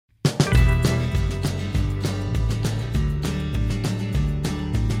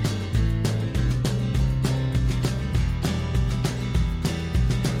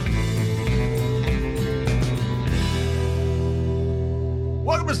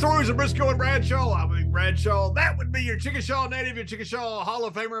the stories of Briscoe and Bradshaw. I'm Big Bradshaw. That would be your Chickasha native, your Chickasha Hall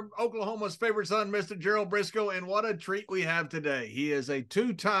of Famer, Oklahoma's favorite son, Mr. Gerald Briscoe. And what a treat we have today. He is a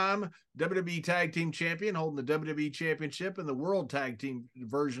two-time WWE Tag Team Champion, holding the WWE Championship and the World Tag Team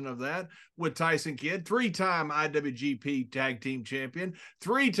version of that with Tyson Kidd, three-time IWGP Tag Team Champion,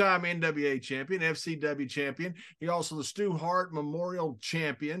 three-time NWA Champion, FCW Champion. He also the Stu Hart Memorial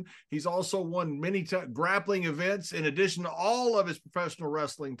Champion. He's also won many grappling events in addition to all of his professional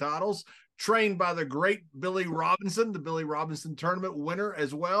wrestling titles. Trained by the great Billy Robinson, the Billy Robinson tournament winner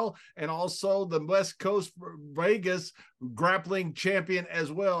as well, and also the West Coast Vegas grappling champion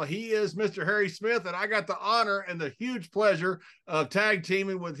as well. He is Mr. Harry Smith, and I got the honor and the huge pleasure of tag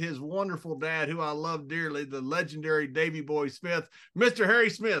teaming with his wonderful dad, who I love dearly, the legendary Davey Boy Smith, Mr. Harry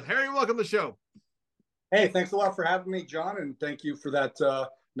Smith. Harry, welcome to the show. Hey, thanks a lot for having me, John, and thank you for that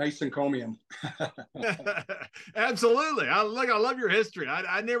nice encomium. Absolutely. I love your history.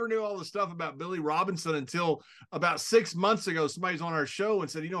 I never knew all the stuff about Billy Robinson until about 6 months ago. Somebody's on our show and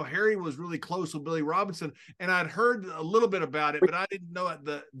said, Harry was really close with Billy Robinson. And I'd heard a little bit about it, but I didn't know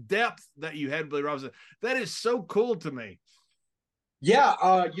the depth that you had with Billy Robinson. That is so cool to me. Yeah.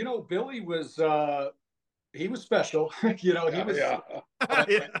 Billy was, he was special. He was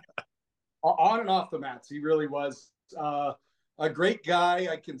on and off the mats. He really was. A great guy.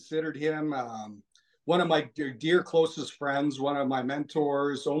 I considered him one of my dear closest friends, one of my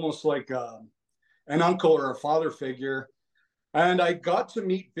mentors, almost like an uncle or a father figure. And I got to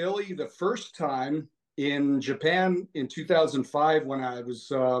meet Billy the first time in Japan in 2005 when I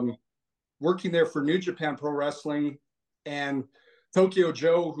was working there for New Japan Pro Wrestling. And Tokyo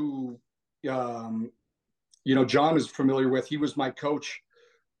Joe, who, John is familiar with, he was my coach.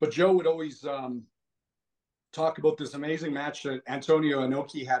 But Joe would always talk about this amazing match that Antonio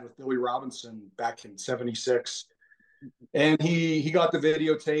Inoki had with Billy Robinson back in '76. And he got the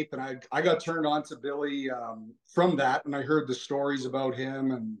videotape, and I got turned on to Billy from that. And I heard the stories about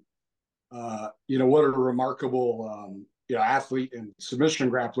him and, what a remarkable, athlete and submission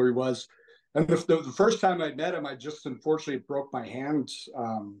grappler he was. And the first time I met him, I just unfortunately broke my hand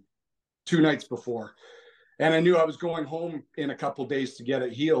 2 nights before. And I knew I was going home in a couple of days to get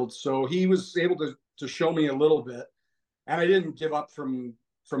it healed. So he was able to show me a little bit. And I didn't give up from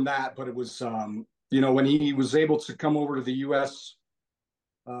that, but it was, when he was able to come over to the US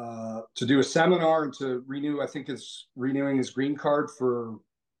to do a seminar and to renew, I think it's renewing his green card for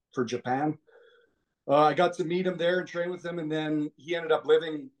Japan. I got to meet him there and train with him. And then he ended up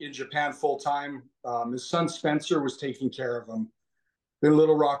living in Japan full time. His son Spencer was taking care of him in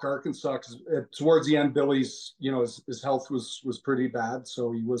Little Rock, Arkansas, because towards the end, Billy's, his health was pretty bad.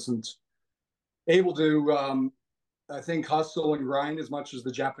 So he wasn't able to, I think, hustle and grind as much as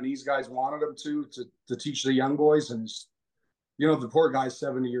the Japanese guys wanted him to teach the young boys. And, the poor guy's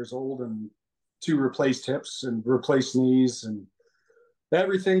 70 years old and 2 replaced hips and replaced knees and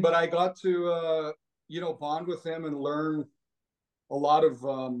everything. But I got to, bond with him and learn a lot of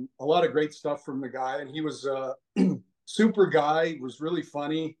great stuff from the guy. And he was super guy, was really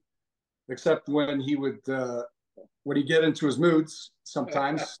funny, except when he would get into his moods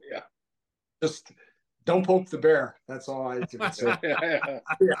sometimes. Yeah. Just don't poke the bear. That's all I can say.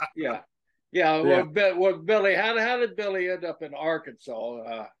 Yeah. Well, Billy, how did Billy end up in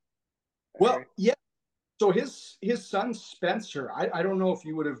Arkansas? So his son Spencer, I don't know if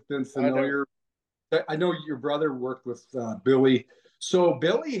you would have been familiar. I know your brother worked with Billy. So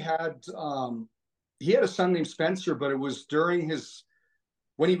Billy had he had a son named Spencer, but it was during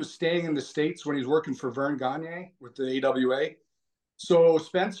when he was staying in the States, when he was working for Vern Gagne with the AWA. So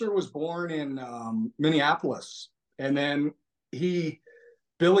Spencer was born in Minneapolis, and then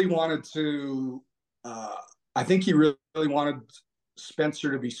Billy wanted to, I think he really wanted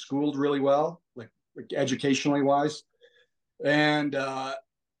Spencer to be schooled really well, like educationally wise. And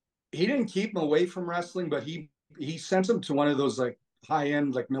he didn't keep him away from wrestling, but he sent him to one of those like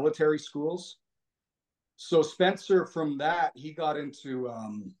high-end like military schools. So Spencer, from that, he got into,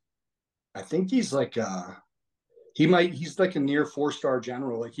 I think he's like he's like a near 4-star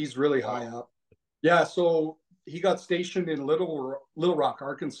general. Like he's really high up. Yeah. So he got stationed in Little Rock,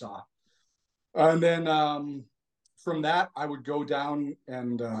 Arkansas. And then from that, I would go down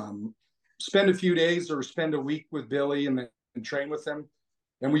and spend a few days or spend a week with Billy and train with him.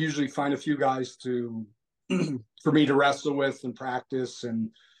 And we usually find a few guys for me to wrestle with and practice. And,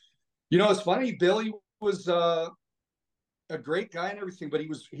 it's funny, Billy was a great guy and everything, but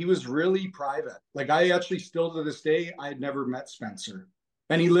he was really private. Like I actually still to this day, I had never met Spencer,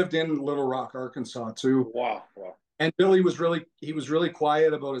 and he lived in Little Rock, Arkansas too. Wow. And Billy was really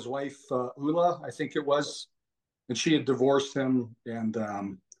quiet about his wife, Ula, I think it was. and she had divorced him, and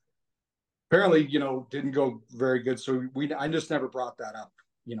apparently, didn't go very good. So I just never brought that up.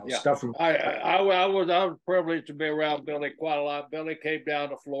 Yeah. Stuff from. I was privileged to be around Billy quite a lot. Billy came down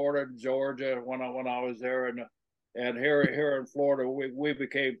to Florida and Georgia when I was there, and here in Florida we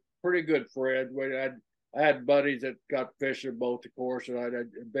became pretty good friends. I had buddies that got fishing boats, of course,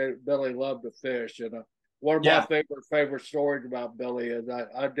 and Billy loved to fish. And one of my favorite stories about Billy is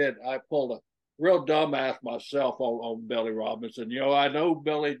I pulled a real dumbass myself on Billy Robinson. I know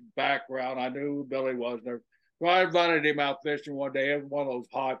Billy's background. I knew who Billy was. So I invited him out fishing one day. It was one of those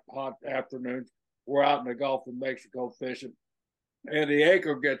hot afternoons. We're out in the Gulf of Mexico fishing, and the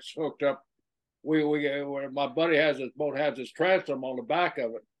anchor gets hooked up. My buddy his boat has his transom on the back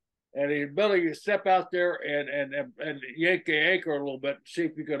of it, and Billy step out there and yank the anchor a little bit, see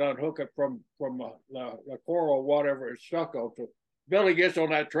if you could unhook it from the coral or whatever it's stuck on. So Billy gets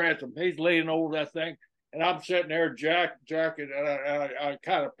on that transom. He's leaning over that thing, and I'm sitting there, Jack, and I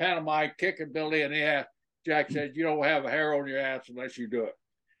kind of pantomime kicking Billy in the ass. Jack says, "You don't have a hair on your ass unless you do it."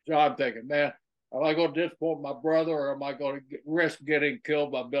 So I'm thinking, man, am I going to disappoint my brother, or am I going to risk getting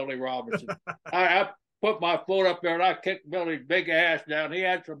killed by Billy Robinson? I put my foot up there and I kicked Billy's big ass down. He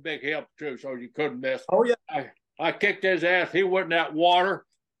had some big hips too, so you couldn't miss. Oh yeah. I kicked his ass. He went in that water,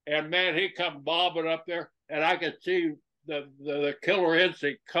 and man, he come bobbing up there, and I could see the killer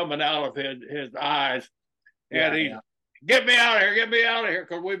instinct coming out of his eyes, and he. Get me out of here,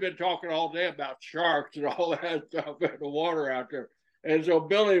 because we've been talking all day about sharks and all that stuff in the water out there. And so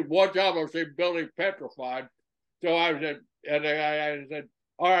Billy, one time I see Billy petrified. So I said,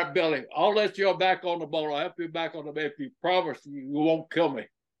 all right, Billy, I'll let you back on the boat. I'll help you back on the boat if you promise you won't kill me.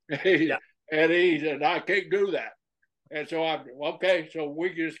 And he said, I can't do that. And so okay. So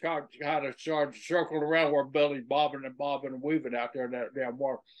we just kind of started circling around where Billy's bobbing and weaving out there in that damn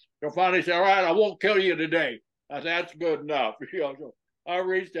water. So finally he said, all right, I won't kill you today. I said, that's good enough. So I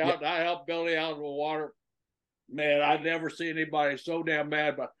reached out and I helped Billy out of the water. Man, I never see anybody so damn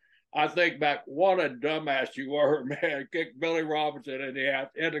mad, but I think back, what a dumbass you were, man. Kicked Billy Robinson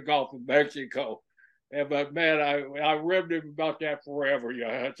in the Gulf of Mexico. But man, I ribbed him about that forever.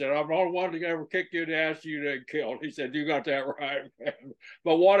 I said, I'm the only one to ever kick you in the ass you didn't kill. He said, you got that right, man.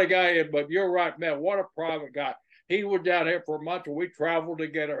 But what a guy, but you're right, man. What a private guy. He was down here for a month, and we traveled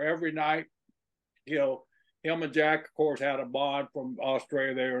together every night. Him and Jack, of course, had a bond from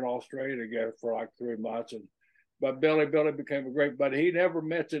Australia. They were in Australia together for like 3 months. But Billy became a great buddy. He never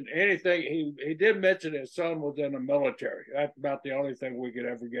mentioned anything. He did mention his son was in the military. That's about the only thing we could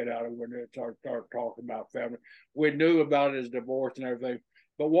ever get out of when they start talking about family. We knew about his divorce and everything.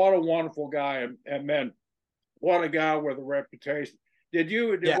 But what a wonderful guy. And man, what a guy with a reputation.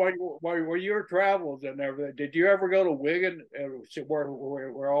 Were your travels and everything, did you ever go to Wigan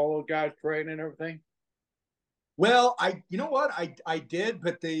where all those guys train and everything? Well, you know what, I did,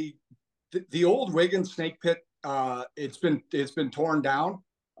 but the old Wigan snake pit, it's been torn down.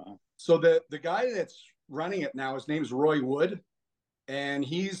 So the guy that's running it now, his name's Roy Wood, and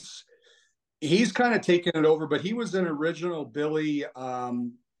he's kind of taken it over. But he was an original Billy,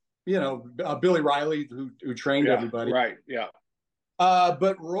 Billy Riley who trained everybody, right? Yeah.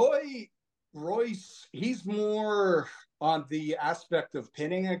 But Royce, he's more on the aspect of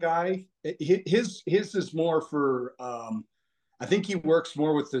pinning a guy. His is more for I think he works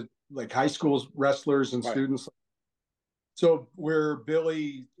more with the high school wrestlers and students. So where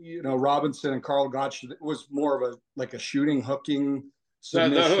Billy, Robinson and Carl Gotch was more of a shooting, hooking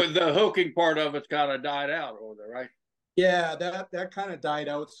submission. The hooking part of it's kind of died out over there, right? Yeah, that kind of died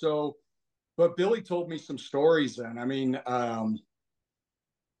out. So, but Billy told me some stories then. I mean,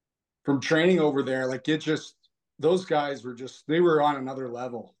 from training over there, those guys they were on another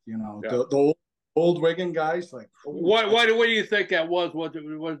level, the old Wigan guys. What do you think that was? Was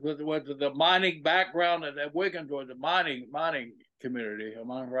the mining background of that Wigan was the mining community? Am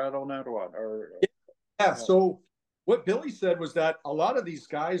I right on that one? Yeah. So what Billy said was that a lot of these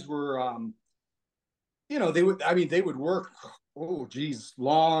guys were, they would work,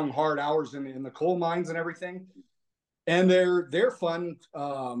 long, hard hours in the coal mines and everything. And their fun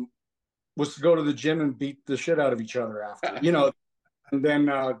was to go to the gym and beat the shit out of each other after, and then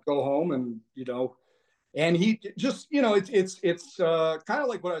go home and, and he just, it's kind of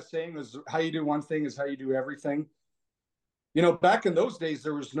like what I was saying is how you do one thing is how you do everything. Back in those days,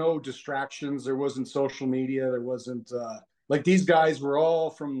 there was no distractions. There wasn't social media. There wasn't these guys were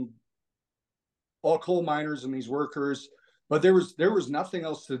all coal miners and these workers, but there was nothing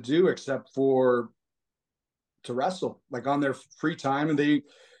else to do except to wrestle on their free time. And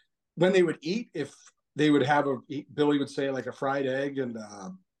when they would eat, if they would have Billy would say a fried egg and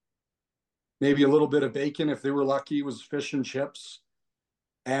maybe a little bit of bacon if they were lucky. It was fish and chips,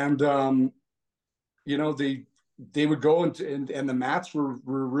 and you know, they would go and the mats were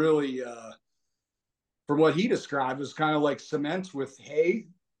really from what he described, was kind of like cement with hay,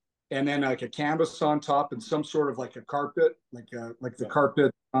 and then like a canvas on top and some sort of like a carpet, like the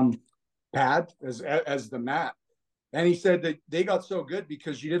carpet pad as the mat. And he said that they got so good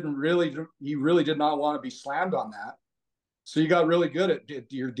because you really did not want to be slammed on that. So you got really good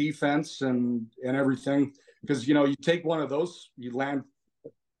at your defense and everything, because you know, you take one of those, you land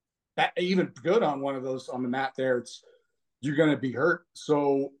even good on one of those on the mat there, you're going to be hurt.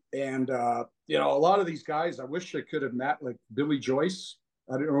 So, and you know, a lot of these guys, I wish I could have met, like Billy Joyce.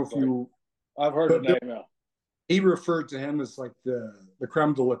 I don't know if I've heard the name now. He referred to him as like the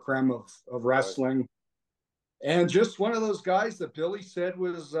creme de la creme of wrestling. Right. And just one of those guys that Billy said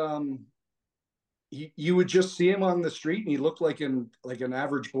was, you would just see him on the street and he looked like an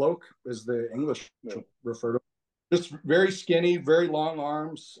average bloke, as the English refer to him. Just very skinny, very long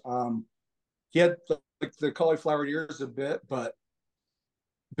arms. He had like the cauliflower ears a bit, but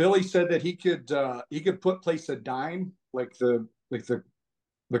Billy said that he could place a dime, like the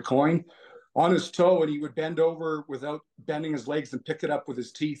coin, on his toe, and he would bend over without bending his legs and pick it up with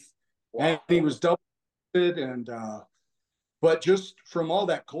his teeth. Wow. And he was double, and but just from all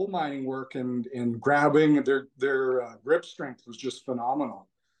that coal mining work and grabbing, their grip strength was just phenomenal.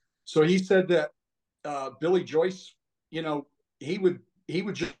 So he said that Billy Joyce, you know, he would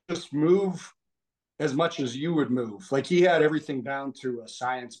just move as much as you would move. Like he had everything down to a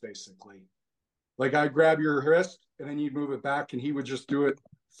science, basically. Like I'd grab your wrist and then you'd move it back, and he would just do it,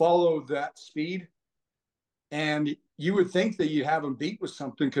 follow that speed. And you would think that you have him beat with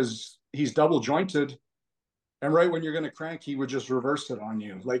something because he's double jointed. And right when you're going to crank, he would just reverse it on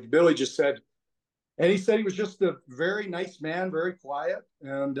you. Like Billy just said. And he said he was just a very nice man, very quiet,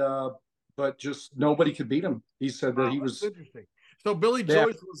 and but just nobody could beat him. He said that he was interesting. So Billy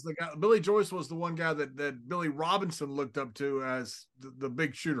Joyce was the guy. Billy Joyce was the one guy that Billy Robinson looked up to as the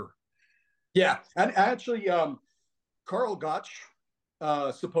big shooter. Yeah, and actually, Carl Gotch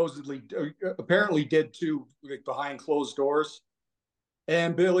supposedly, apparently did too, like behind closed doors.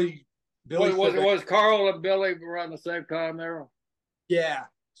 And Billy was Carl and Billy around the same time there? Yeah.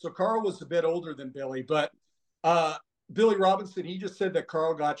 So Carl was a bit older than Billy, but Billy Robinson, he just said that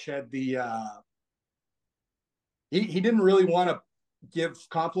Carl Gotch had the he didn't really want to give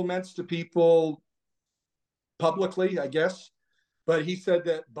compliments to people publicly, I guess. But he said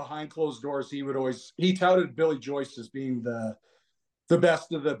that behind closed doors, he touted Billy Joyce as being the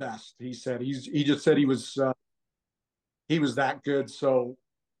best of the best. He said he just said he was that good. So,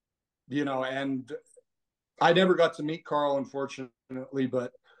 you know, and I never got to meet Carl, unfortunately,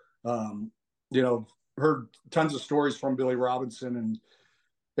 but you know, heard tons of stories from Billy Robinson and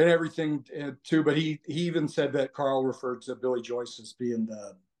everything too. But he even said that Carl referred to Billy Joyce as being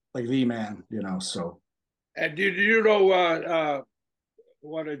the man, you know. So, and did you know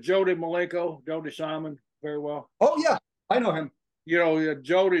Jody Malenko, Jody Simon, very well? Oh yeah, I know him. You know,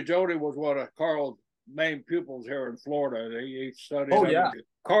 Jody was one of Carl's main pupils here in Florida. He studied. Oh yeah.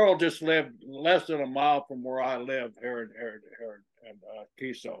 Carl just lived less than a mile from where I live here in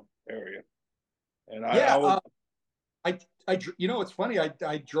Keystone area. And I you know, it's funny.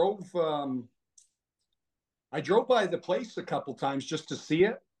 I drove by the place a couple times just to see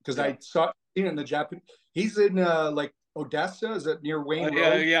it, because I saw it in the Japanese. He's in like Odessa. Is it near Wayne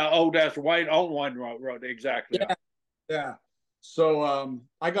Road? Yeah, Odessa, on Wayne Road, exactly. Yeah. So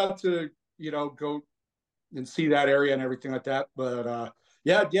I got to, you know, go and see that area and everything like that. But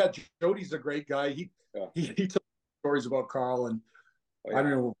yeah, Jody's a great guy. He told stories about Carl, and I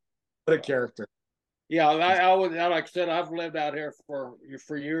don't know, what a character. Yeah, I was, like I said, I've lived out here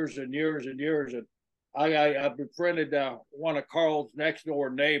for years and years and years, and I befriended one of Carl's next door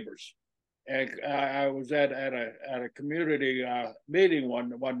neighbors, and I was at a community meeting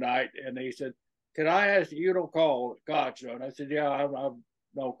one night, and he said, "Can I ask you to call Gotch?" And I said, "Yeah, I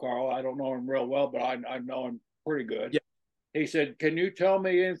know Carl. I don't know him real well, but I know him pretty good." Yeah. He said, "Can you tell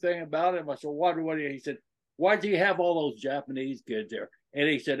me anything about him?" I said, "What?" He said, "Why'd you have all those Japanese kids there?" And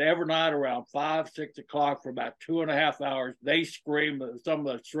he said, every night around 5, 6 o'clock for about 2.5 hours, they scream. Some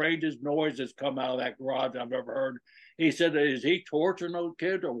of the strangest noises come out of that garage I've ever heard. He said, "Is he torturing those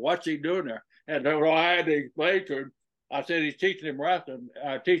kids, or what's he doing there?" And I had to explain to him. I said, "He's teaching them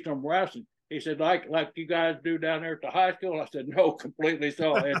wrestling. He said, like you guys do down there at the high school?" I said, "No, completely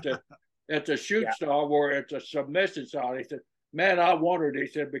so. It's a shoot style where it's a submission style." He said, "Man, I wondered," he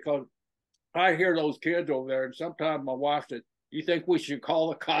said, "because I hear those kids over there, and sometimes my wife said, you think we should call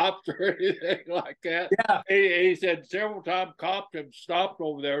the cops or anything like that? Yeah. He said several times cops have stopped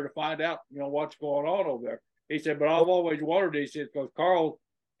over there to find out, what's going on over there. He said, but I've always wondered, he said, because Carl,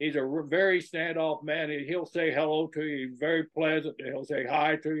 he's a very standoff man. He'll say hello to you. He's very pleasant. He'll say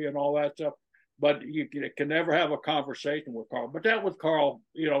hi to you and all that stuff. But you can never have a conversation with Carl. But that was Carl,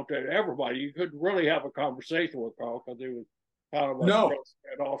 to everybody. You couldn't really have a conversation with Carl because he was kind of a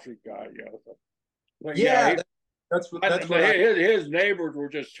standoffish guy, So, but yeah, that's what his neighbors were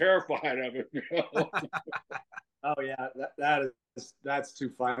just terrified of him. Oh yeah, that's too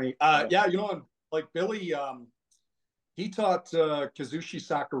funny. Yeah, like Billy, he taught Kazushi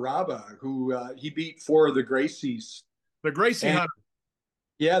Sakuraba, who he beat 4 of the Gracies. The Gracie Hunter.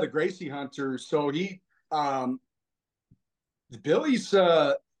 Yeah, the Gracie Hunter. So he, Billy's,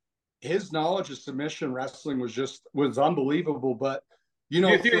 his knowledge of submission wrestling was unbelievable. But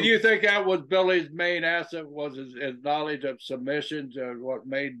you think that was Billy's main asset, was his knowledge of submissions, what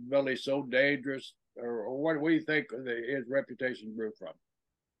made Billy so dangerous, or what do you think his reputation grew from?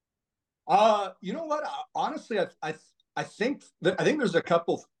 You know what? Honestly, I think there's a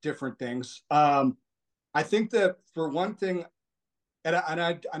couple different things. I think that for one thing, and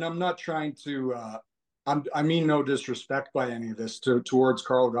I'm not trying to, I mean no disrespect by any of this towards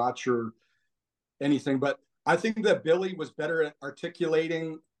Carl Gotch or anything, but I think that Billy was better at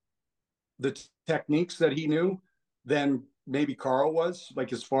articulating the techniques that he knew than maybe Carl was.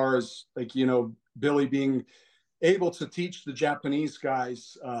 Like as far as Billy being able to teach the Japanese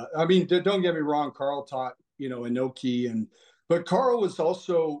guys. I mean, don't get me wrong, Carl taught Inoki, but Carl was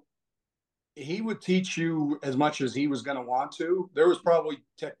also, he would teach you as much as he was going to want to. There was probably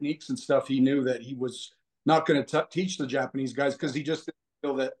techniques and stuff he knew that he was not going to teach the Japanese guys because he just didn't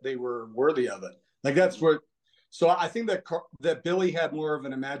feel that they were worthy of it. Like that's what. So I think that Billy had more of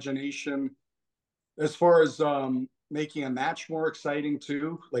an imagination as far as making a match more exciting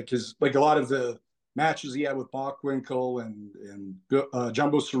too. Like a lot of the matches he had with Bockwinkel and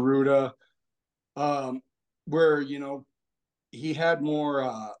Jumbo Tsuruta, where he had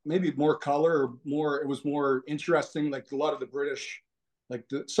more maybe more color, or more, it was more interesting, like a lot of the British, like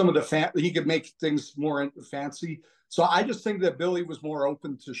some of the he could make things more fancy. So I just think that Billy was more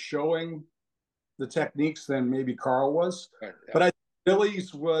open to showing the techniques than maybe Carl was. Right, yeah. But I think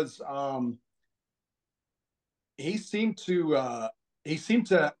Billy's was he seemed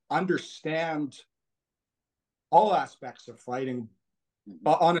to understand all aspects of fighting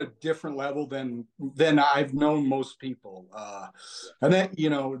on a different level than I've known most people. And that,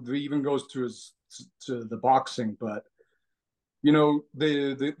 it even goes to the boxing, but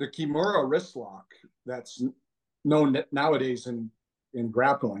the Kimura wrist lock that's known nowadays in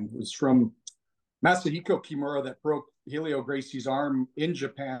grappling was from Masahiko Kimura, that broke Helio Gracie's arm in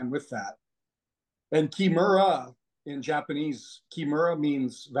Japan with that. And Kimura in Japanese, Kimura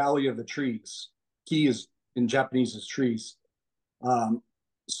means Valley of the Trees. Ki is in Japanese is trees.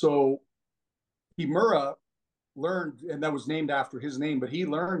 So Kimura learned, and that was named after his name, but he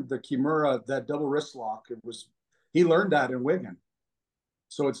learned the Kimura, that double wrist lock. He learned that in Wigan.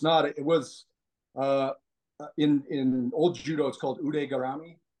 So it was in old judo, it's called ude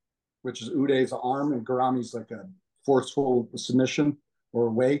garami, which is ude is an arm and garami is like a forceful submission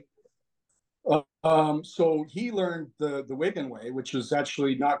or way. So he learned the Wigan way, which is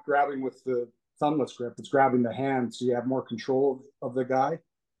actually not grabbing with the thumbless grip, it's grabbing the hand so you have more control of the guy,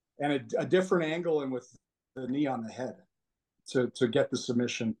 and a different angle and with the knee on the head to get the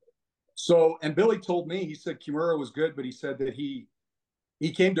submission. So, and Billy told me, he said Kimura was good, but he said that he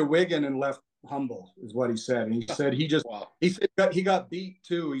came to Wigan and left humble, is what he said. And he said he said he got beat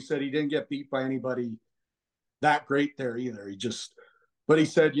too. He said he didn't get beat by anybody that great there either. But he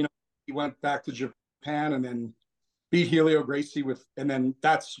said, he went back to Japan and then beat Helio Gracie and then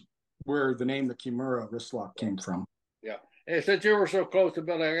that's where the name the Kimura wrist lock came from. Yeah. And since you were so close to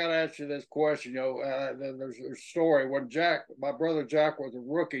Billy, I got to ask you this question. There's a story when my brother Jack was a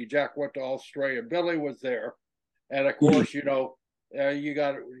rookie. Jack went to Australia. Billy was there, and of course, you got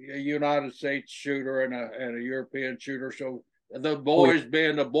a United States shooter and a European shooter. So the boys,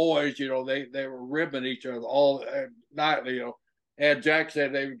 being the boys, they were ribbing each other all nightly. And Jack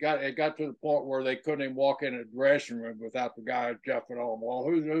said it got to the point where they couldn't even walk in a dressing room without the guy jumping on them. Well,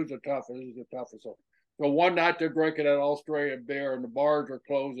 who's the toughest? Who's the toughest? So one night they're drinking that Australian beer and the bars are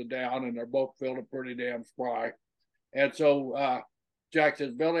closing down and they're both feeling pretty damn spry. And so Jack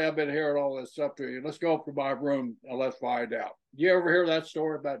says, Billy, I've been hearing all this stuff to you. Let's go up to my room and let's find out. You ever hear that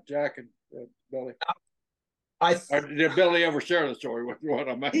story about Jack and Billy? Did Billy ever share the story with you? What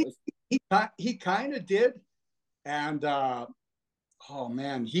I'm asking? He kind of did. And oh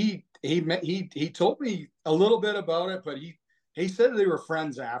man, he told me a little bit about it, but he said they were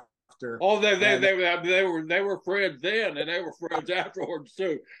friends after. Oh, they were friends then, and they were friends afterwards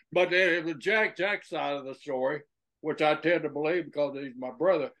too. But the Jack side of the story, which I tend to believe because he's my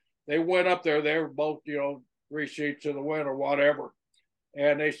brother, they went up there. They were both, 3 sheets to the wind or whatever,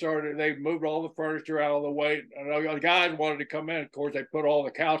 and they moved all the furniture out of the way. And the guys wanted to come in. Of course, they put all the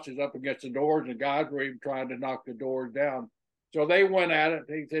couches up against the doors, and guys were even trying to knock the doors down. So they went at it.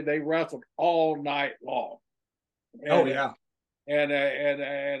 He said they wrestled all night long. Oh yeah. And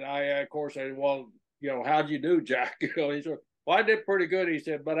I, of course, said, well, how'd you do, Jack? He said, well, I did pretty good. He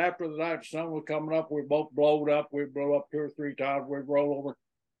said, but after the night the sun was coming up, we both blowed up. We blew up 2 or 3 times. We'd roll over,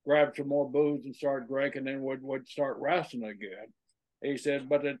 grab some more booze and start drinking, and then would start wrestling again. He said,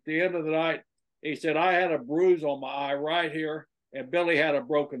 but at the end of the night, he said, I had a bruise on my eye right here, and Billy had a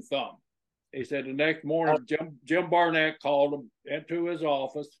broken thumb. He said the next morning, Jim Barnett called him into his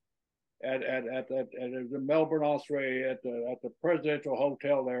office at Melbourne, Australia, at the Presidential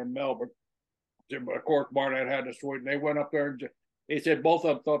Hotel there in Melbourne. Of course, Barnett had the suite, and they went up there, and he said both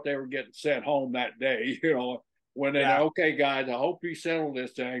of them thought they were getting sent home that day. When they okay, guys, I hope you settled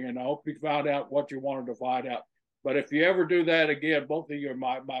this thing, and I hope you found out what you wanted to find out. But if you ever do that again, both of you are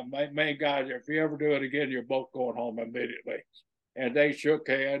my main guys. If you ever do it again, you're both going home immediately. And they shook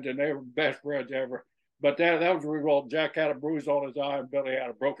hands, and they were best friends ever. But that was the result. Jack had a bruise on his eye, and Billy had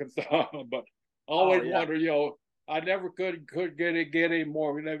a broken thumb. But I always wondered, I never could get any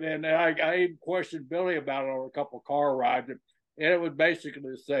more. And I even questioned Billy about it on a couple of car rides, and it was basically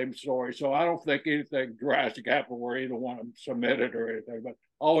the same story. So I don't think anything drastic happened where either one of them submitted or anything. But I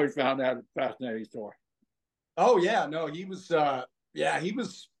always found that a fascinating story. Oh yeah, no, he was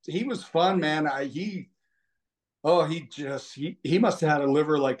he was fun, man. He must have had a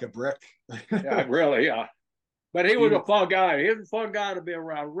liver like a brick. Yeah, really, yeah. But he was a fun guy. He was a fun guy to be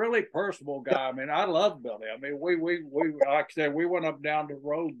around. Really personable guy. I mean, I love Billy. I mean, we like I said, we went up down the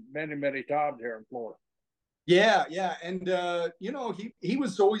road many times here in Florida. Yeah, and he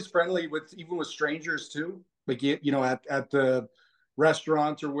was always friendly even with strangers too. Like at the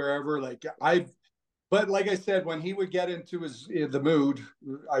restaurant or wherever. But like I said, when he would get into the mood,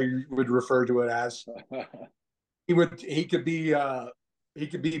 I would refer to it as, he could be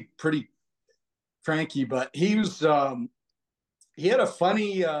pretty cranky, but he he had a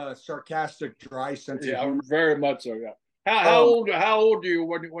funny, sarcastic, dry sense of humor. Very much so. Yeah. How old are you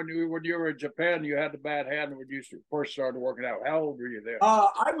when you were in Japan? You had the bad hand when you first started working out. How old were you then?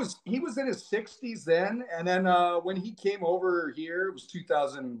 He was in his 60s then, and then when he came over here, it was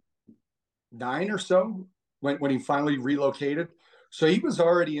 2009 or so when he finally relocated. So he was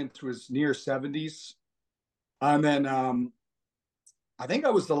already into his near 70s, and then I think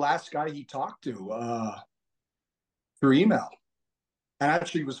I was the last guy he talked to through email. And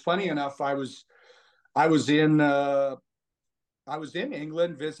actually, it was funny enough. I was in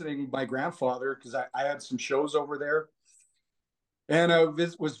England visiting my grandfather because I had some shows over there, and I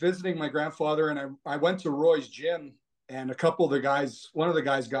was visiting my grandfather, and I went to Roy's gym, and one of the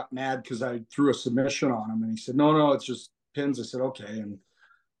guys got mad because I threw a submission on him, and he said, no, it's just pins. I said, okay. And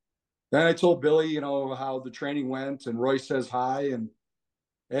then I told Billy, how the training went, and Roy says hi,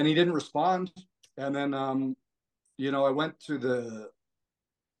 and he didn't respond. And then, I went to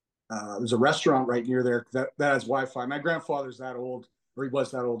there's a restaurant right near there that has Wi-Fi. My grandfather's that old, or he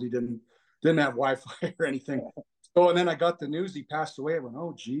was that old. He didn't have Wi-Fi or anything. So, and then I got the news he passed away. I went,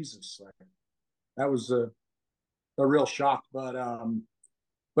 oh Jesus, that was a real shock. But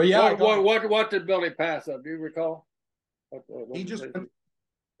yeah. What did Billy pass of? Do you recall? He just went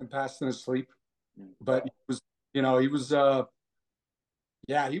and passed in his sleep. But he was, he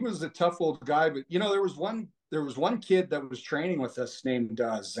was a tough old guy. But there was one kid that was training with us named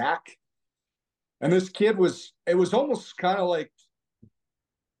Zach. And this kid it was almost kind of like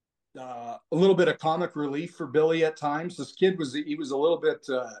a little bit of comic relief for Billy at times. This kid was a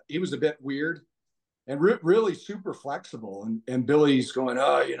bit weird and really super flexible. And Billy's going,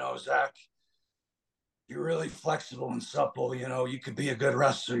 Zach, you're really flexible and supple. You could be a good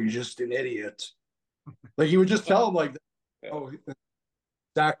wrestler. You're just an idiot. Like he would just tell him like,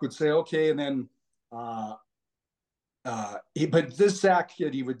 Zach would say, okay. And then, but this Zach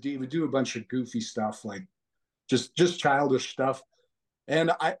kid, he would do a bunch of goofy stuff, like just childish stuff.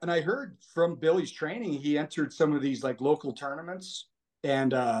 And I heard from Billy's training, he entered some of these like local tournaments,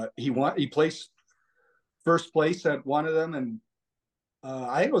 and he placed first place at one of them. And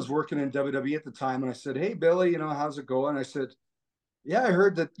I was working in WWE at the time, and I said, hey Billy, how's it going? I said, yeah, I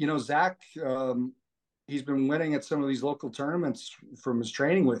heard that Zach, he's been winning at some of these local tournaments from his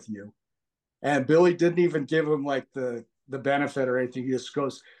training with you. And Billy didn't even give him like the benefit or anything. He just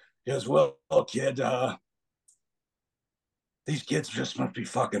goes, well, kid, these kids just must be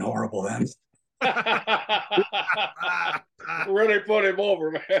fucking horrible then. Really put him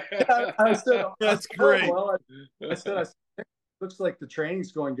over, man. I said, That's great. Well, I said, looks like the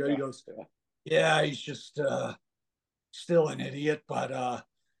training's going good. He goes, yeah, he's just still an idiot, but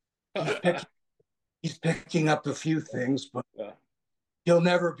he's picking up a few things, but he'll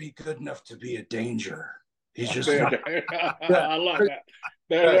never be good enough to be a danger. He's just not. I love that.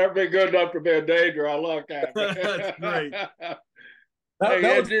 They'll never be good enough to be a danger. I love that. That's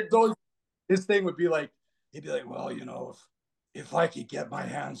great. His thing would be like, he'd be like, well, you know, if I could get my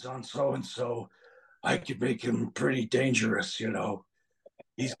hands on so and so, I could make him pretty dangerous. You know,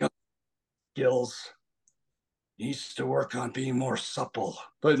 he's got skills. He needs to work on being more supple.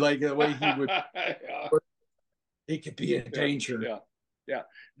 But like the way he would, he could be a danger. Yeah.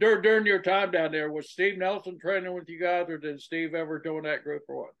 During your time down there, was Steve Nelson training with you guys, or did Steve ever join that group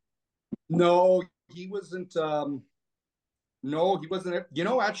or what? No, he wasn't. No, he wasn't. You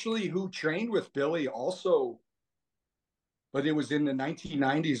know, actually, who trained with Billy also, but it was in the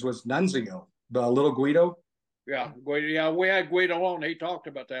 1990s, was Nunzio, the little Guido. Yeah, Guido. Yeah, we had Guido on. He talked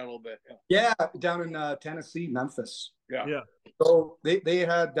about that a little bit. Yeah, down in Tennessee, Memphis. Yeah. So they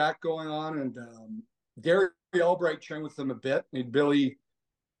had that going on, and Gary Albright trained with them a bit. And Billy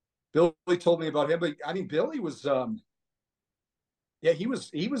told me about him, but I mean, Billy was,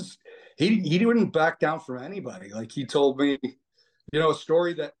 he didn't back down from anybody. Like he told me, you know, a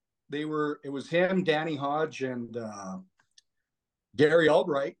story that it was him, Danny Hodge, and Gary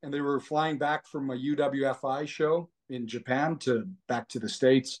Albright, and they were flying back from a UWFI show in Japan back to the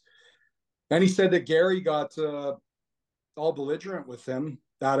States. And he said that Gary got all belligerent with him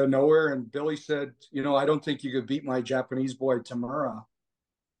out of nowhere. And Billy said, you know, I don't think you could beat my Japanese boy, Tamura.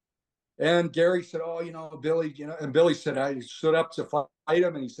 And Gary said, oh, you know, Billy, you know, and Billy said, I stood up to fight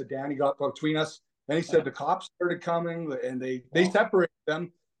him. And he said, Danny got between us. And he said, the cops started coming and they separated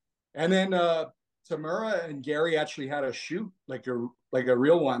them. And then Tamura and Gary actually had a shoot, like a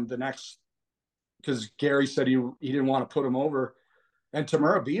real one the next, because Gary said he didn't want to put him over. And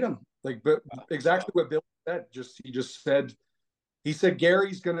Tamura beat him. Like, but exactly what Billy said. He said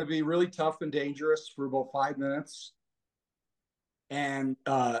Gary's going to be really tough and dangerous for about 5 minutes, and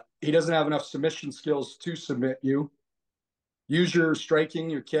he doesn't have enough submission skills to submit you. Use your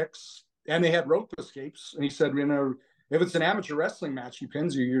striking, your kicks, and they had rope escapes. And he said, you know, if it's an amateur wrestling match, he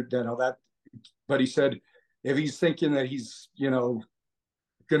pins you, you're dead. All that. But he said, if he's thinking that he's, you know,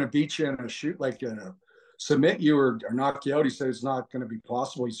 going to beat you in a shoot, like submit you or knock you out, he said it's not going to be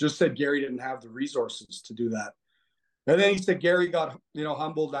possible. He just said Gary didn't have the resources to do that. And then he said Gary got, you know,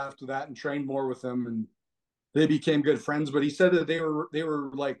 humbled after that and trained more with him, and they became good friends. But he said that they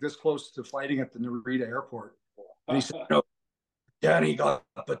were like this close to fighting at the Narita airport. And he said, no, Danny got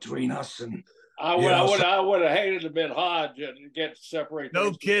between us, and I would have hated to been Hodge and get separated.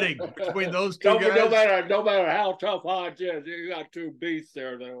 No kidding. Between those two guys. No matter how tough Hodge is, you got two beasts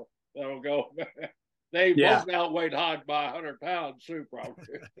there that'll go. They both outweighed Hodge by 100 pounds, too, probably.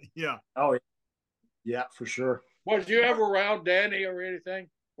 Yeah. Oh, yeah, for sure. Was you ever around Danny or anything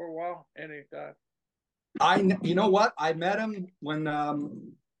for a while? Anytime? You know what? I met him when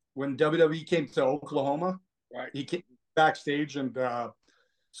WWE came to Oklahoma. Right. He came backstage, and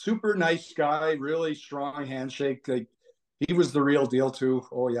super nice guy, really strong handshake. Like he was the real deal too.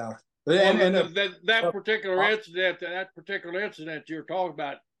 Oh yeah. That particular incident you're talking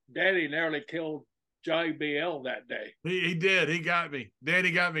about, Danny nearly killed JBL that day. He did. He got me.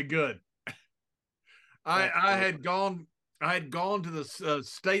 Danny got me good. I had gone to the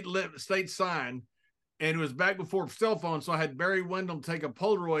state sign, and it was back before cell phones, so I had Barry Windham take a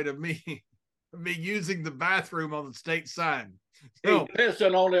Polaroid of me using the bathroom on the state sign. So,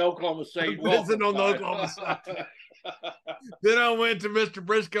 pissing on the Oklahoma State. Pissing on the Oklahoma side. Then I went to Mr.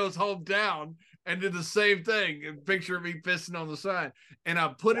 Briscoe's hometown and did the same thing. A picture of me pissing on the sign. And I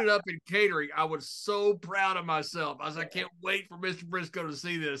put it up in catering. I was so proud of myself. I was like, I can't wait for Mr. Briscoe to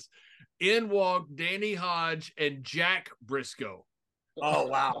see this. In walked Danny Hodge and Jack Briscoe. Oh,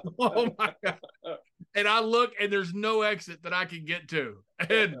 wow. Oh, my God. And I look, and there's no exit that I can get to.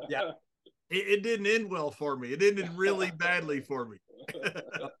 And it didn't end well for me. It ended really badly for me.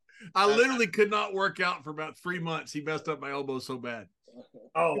 I literally could not work out for about 3 months. He messed up my elbow so bad.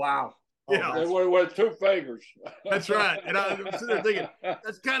 Oh, wow. Yeah. It with 2 fingers. That's right. And I was sitting there thinking,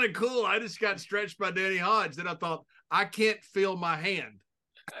 that's kind of cool. I just got stretched by Danny Hodge. Then I thought, I can't feel my hand.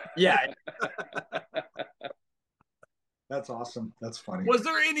 Yeah. That's awesome. That's funny. Was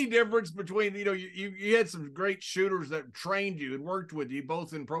there any difference between, you know, you had some great shooters that trained you and worked with you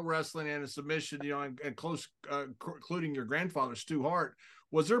both in pro wrestling and in submission, you know, and close, including your grandfather, Stu Hart.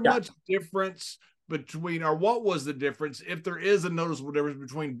 Was there much difference between, or what was the difference, if there is a noticeable difference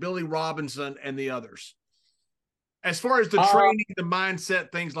between Billy Robinson and the others, as far as the training, the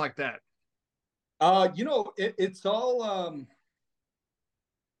mindset, things like that? You know, it's all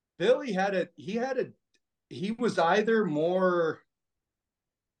Billy he was either more,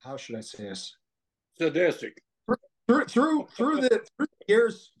 how should I say this? Sadistic. Through the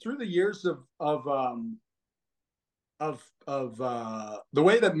years of the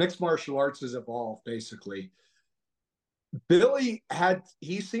way that mixed martial arts has evolved, basically,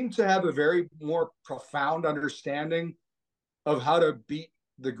 he seemed to have a very more profound understanding of how to beat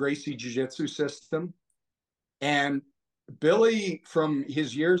the Gracie Jiu-Jitsu system. And Billy, from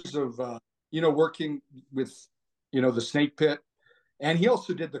his years of working with the Snake Pit, and he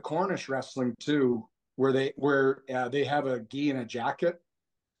also did the Cornish wrestling too, where they have a gi and a jacket.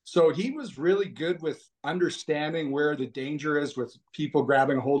 So he was really good with understanding where the danger is with people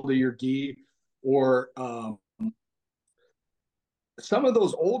grabbing a hold of your gi, or some of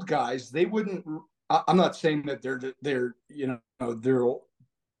those old guys, they wouldn't. I'm not saying that they're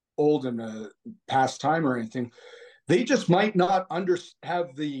old in a past time or anything. They just might not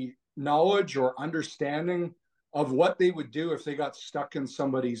have the knowledge or understanding of what they would do if they got stuck in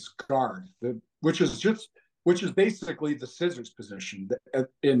somebody's guard, which is basically the scissors position.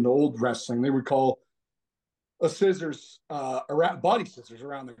 In old wrestling, they would call a scissors body scissors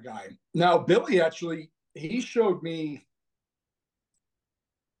around the guy. Now, Billy actually, he showed me,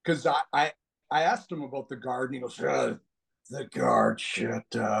 because I asked him about the guard, and he goes, the guard shit.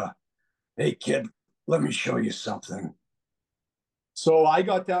 Hey, kid, let me show you something. So I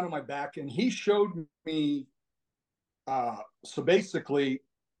got down on my back, and he showed me. So basically,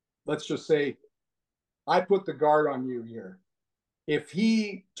 let's just say I put the guard on you here. If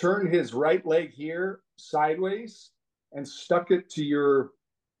he turned his right leg here sideways and stuck it to your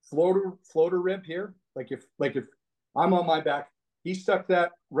floater rib here, like if I'm on my back, he stuck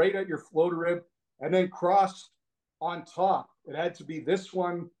that right at your floater rib and then crossed on top. It had to be this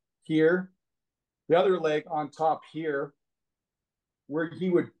one here, the other leg on top here, where he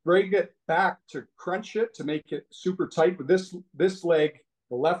would bring it back to crunch it to make it super tight. But this leg,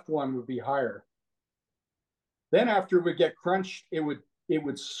 the left one, would be higher. Then after it would get crunched, it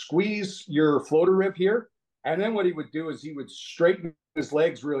would squeeze your floater rib here. And then what he would do is he would straighten his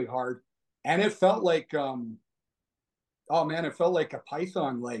legs really hard. And it felt like, it felt like a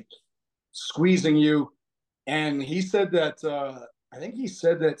python, like squeezing you. And he said that, I think he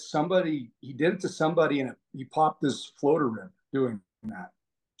said that he did it to somebody, and he popped his floater rib doing that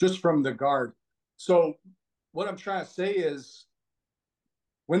just from the guard. So what I'm trying to say is,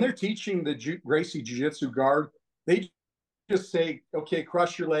 when they're teaching the Gracie Jiu-Jitsu guard, they just say, okay,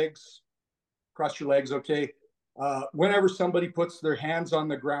 cross your legs. Okay. Whenever somebody puts their hands on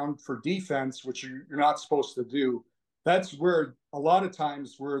the ground for defense, which you're not supposed to do, that's where a lot of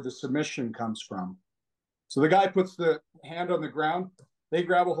times where the submission comes from. So the guy puts the hand on the ground, they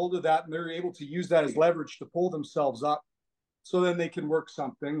grab a hold of that, and they're able to use that as leverage to pull themselves up, so then they can work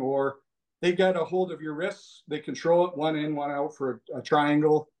something. Or they get a hold of your wrists, they control it, one in, one out for a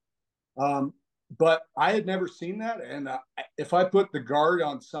triangle. But I had never seen that. And if I put the guard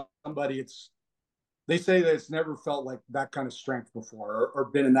on somebody, they say that it's never felt like that kind of strength before, or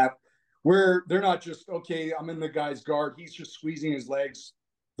been in that, where they're not just, okay, I'm in the guy's guard, he's just squeezing his legs.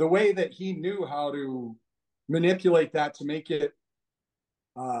 The way that he knew how to manipulate that to make it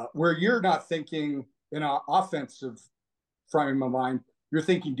where you're not thinking in an offensive frame of mind, you're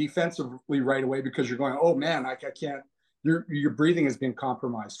thinking defensively right away, because you're going, oh man, I can't, your breathing has been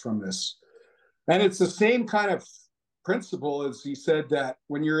compromised from this. And it's the same kind of principle as he said, that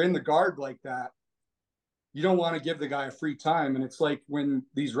when you're in the guard like that, you don't want to give the guy a free time. And it's like when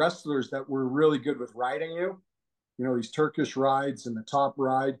these wrestlers that were really good with riding these Turkish rides and the top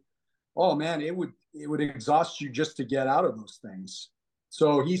ride, oh man, it would exhaust you just to get out of those things.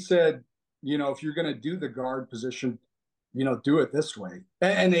 So he said, if you're going to do the guard position, do it this way.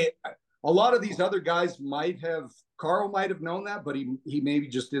 And a lot of these other guys Carl might have known that, but he maybe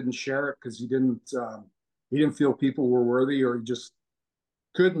just didn't share it because he didn't feel people were worthy, or he just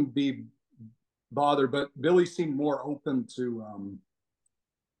couldn't be bothered. But Billy seemed more open to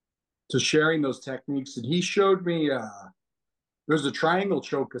sharing those techniques. And he showed me there's a triangle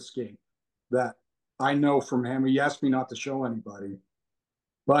choke escape that I know from him. He asked me not to show anybody,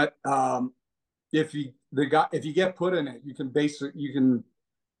 but if you get put in it,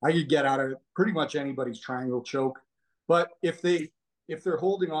 I could get out of pretty much anybody's triangle choke. But if they're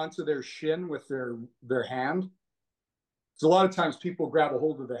holding onto their shin with their hand, so a lot of times people grab a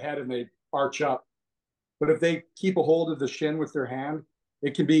hold of the head and they arch up. But if they keep a hold of the shin with their hand,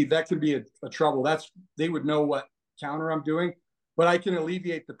 it can be, that could be a trouble. They would know what counter I'm doing, but I can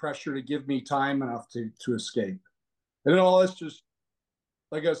alleviate the pressure to give me time enough to escape. And it all is just,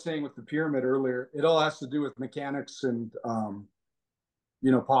 like I was saying with the pyramid earlier, it all has to do with mechanics and,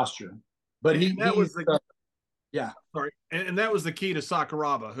 posture. But yeah. Sorry. And that was the key to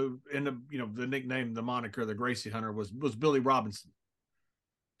Sakuraba, who ended up, the nickname, the moniker, the Gracie Hunter was Billy Robinson.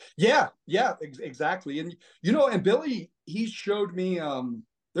 Yeah, exactly. And, and Billy, he showed me,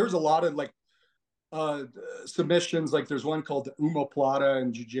 there's a lot of like submissions. Like there's one called the omoplata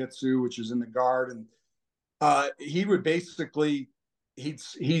in jiu-jitsu, which is in the guard. And he would basically,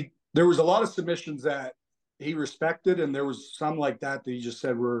 there was a lot of submissions that he respected. And there was some like that he just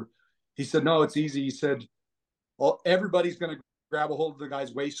said he said, no, it's easy. He said, well, everybody's going to grab a hold of the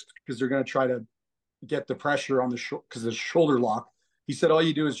guy's waist because they're going to try to get the pressure on because the shoulder lock. He said, all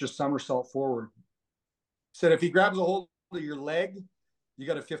you do is just somersault forward. He said, if he grabs a hold of your leg, you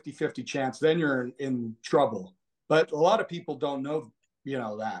got a 50-50 chance. Then you're in trouble. But a lot of people don't know,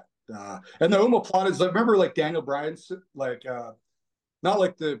 that. And the omoplatas, I remember like Daniel Bryan's, like, not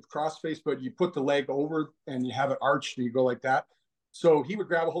like the crossface, but you put the leg over and you have it arched and you go like that. So he would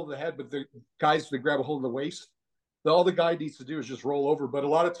grab a hold of the head, but the guys that grab a hold of the waist, all the guy needs to do is just roll over. But a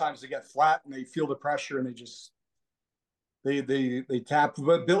lot of times they get flat and they feel the pressure and they just, they tap.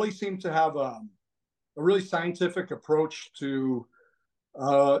 But Billy seemed to have a really scientific approach to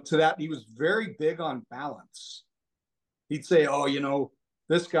that. He was very big on balance. He'd say, oh,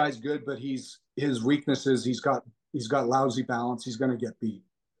 this guy's good, but his weakness is he's got lousy balance. He's going to get beat.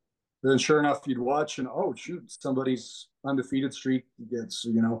 Then sure enough, you'd watch and, oh, shoot, somebody's undefeated streak gets,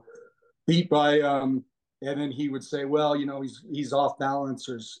 beat by, and then he would say, well, he's off balance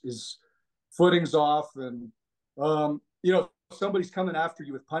or his footing's off. And, somebody's coming after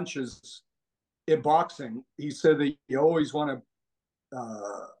you with punches in boxing. He said that you always want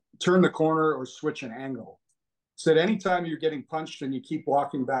to turn the corner or switch an angle. Said anytime you're getting punched and you keep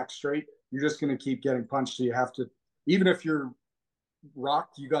walking back straight, you're just going to keep getting punched. So you have to, even if you're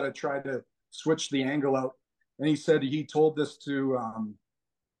rocked, you got to try to switch the angle out. And he said he told this to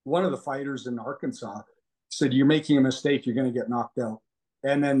one of the fighters in Arkansas. He said, you're making a mistake, you're going to get knocked out.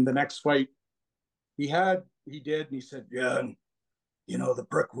 And then the next fight he did, and he said, yeah, and, the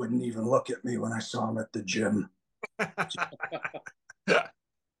prick wouldn't even look at me when I saw him at the gym. I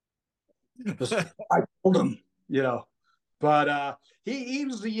told him, but he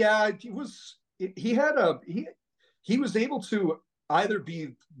was able to either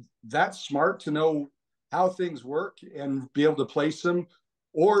be that smart to know how things work and be able to place them,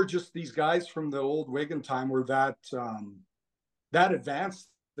 or just these guys from the old Wigan time were that advanced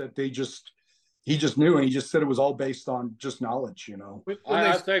that he just knew, and he just said it was all based on just knowledge,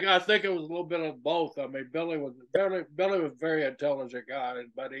 I think it was a little bit of both. I mean, Billy was a very intelligent guy,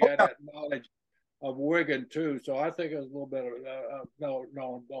 but he had that knowledge of Wigan too. So I think it was a little bit of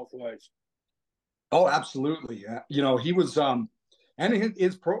knowing both ways. Oh, absolutely. He was, and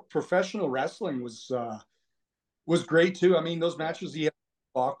his professional wrestling was great too. I mean, those matches he had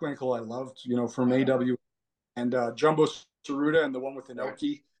with Bockwinkel, I loved, from AW, and Jumbo Tsuruta and the one with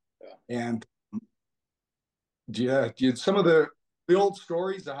Inoki. Yeah. And some of the old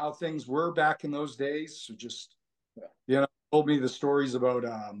stories of how things were back in those days. So just, told me the stories about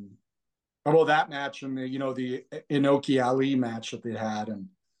that match and the Inoki Ali match that they had. And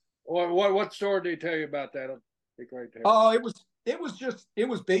what story did he tell you about that? It'd be great to hear. Oh, it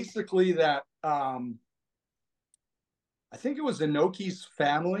was basically that I think it was Inoki's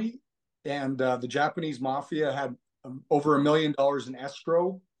family and the Japanese mafia had over $1 million in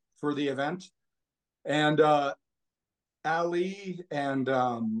escrow for the event, and Ali and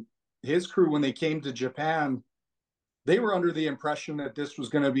his crew, when they came to Japan, they were under the impression that this was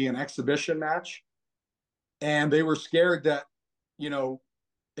going to be an exhibition match, and they were scared that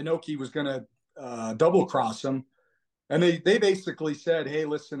Inoki was going to double cross him. And they basically said, hey,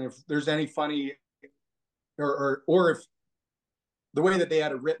 listen, if there's any funny or if the way that they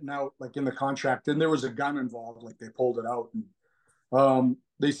had it written out, like in the contract, then there was a gun involved, like they pulled it out. And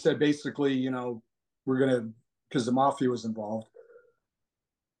they said, basically, we're going to, because the mafia was involved,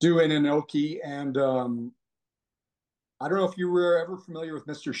 do an Inoki. And I don't know if you were ever familiar with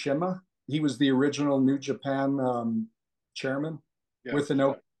Mr. Shima. He was the original New Japan chairman with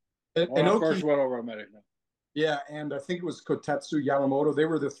Inoki. Inoki first went over, I met it. Yeah, and I think it was Kotetsu Yamamoto. They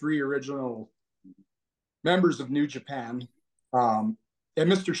were the three original members of New Japan. And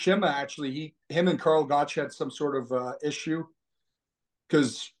Mr. Shima, actually, him and Karl Gotch had some sort of issue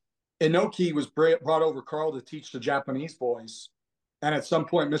because Inoki was brought over Karl to teach the Japanese boys. And at some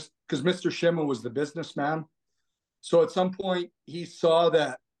point, because Mr. Shima was the businessman, So at some point, he saw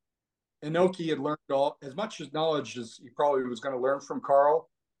that Inoki had learned all as much as knowledge as he probably was going to learn from Carl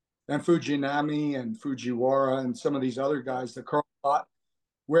and Fujinami and Fujiwara and some of these other guys that Carl taught,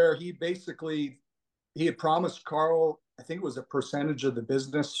 where he had promised Carl, I think it was a percentage of the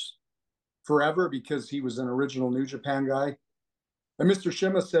business forever because he was an original New Japan guy. And Mr.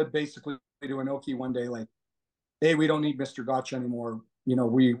 Shima said basically to Inoki one day, like, hey, we don't need Mr. Gotch anymore.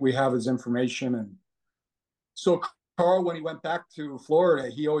 We have his information. And so Carl, when he went back to Florida,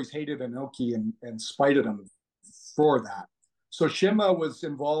 he always hated Inoki and spited him for that. So Shima was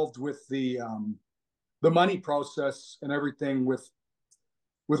involved with the money process and everything with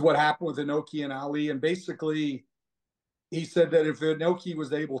what happened with Inoki and Ali. And basically, he said that if Inoki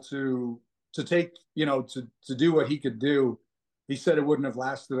was able to take, to do what he could do, he said it wouldn't have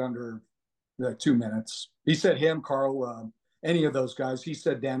lasted under 2 minutes. He said him, Carl, any of those guys. He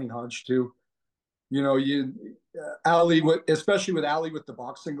said Danny Hodge too. Ali, especially with Ali with the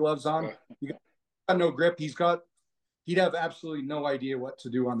boxing gloves on, you got no grip. He'd have absolutely no idea what to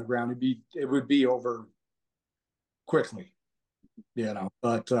do on the ground. It would be over quickly,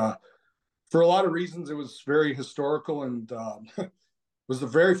 But for a lot of reasons, it was very historical and was the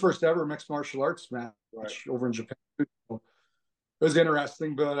very first ever mixed martial arts match over in Japan. It was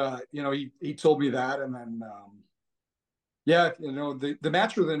interesting, but he told me that, and then the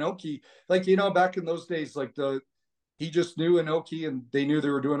match with Inoki, back in those days, he just knew Inoki, and they knew they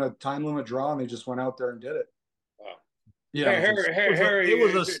were doing a time limit draw, and they just went out there and did it. Wow. Yeah, it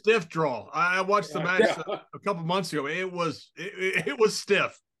was a stiff draw. I watched the match a couple months ago. It was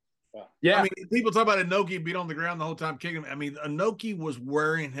stiff. Yeah, I mean, people talk about Inoki being on the ground the whole time kicking him. I mean, Inoki was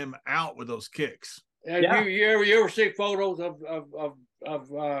wearing him out with those kicks. And you ever see photos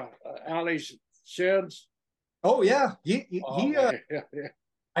of Ali's shins? Oh yeah,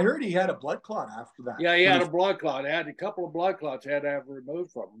 I heard he had a blood clot after that. Yeah, he had a blood clot. He had a couple of blood clots he had to have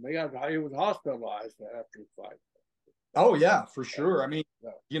removed from him. He was hospitalized after the fight. Oh yeah, for sure. I mean,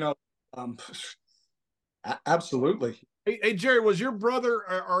 absolutely. Hey Jerry, was your brother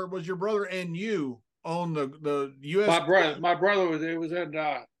or was your brother and you on the U.S.? My brother was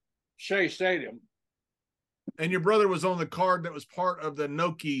in Shea Stadium. And your brother was on the card that was part of the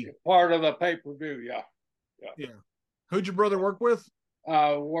Inoki. Part of the pay-per-view, yeah. Who'd your brother work with?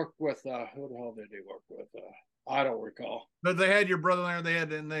 Worked with who the hell did he work with? I don't recall. But they had your brother there.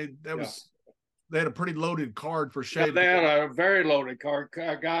 They had a pretty loaded card for Shea. Yeah, they had a very loaded card.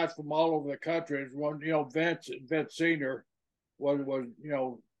 Guys from all over the country. One, Vince Senior was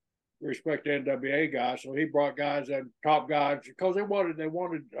respected NWA guy, so he brought guys and top guys because they wanted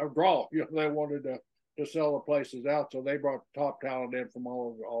a draw. They wanted to sell the places out, so they brought top talent in from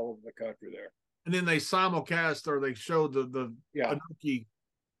all over the country there. And then they simulcast or they showed the Inoki.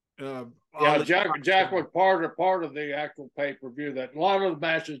 Jack was part of the actual pay-per-view. That a lot of the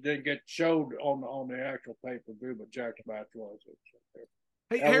matches didn't get showed on the actual pay-per-view, but Jack's match was.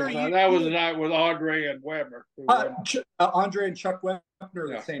 Hey, Harry, that was the night with Andre and Weber. Andre and Chuck Weber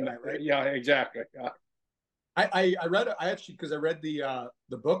the same night, right? Yeah, exactly. Yeah. I read it. Because I read the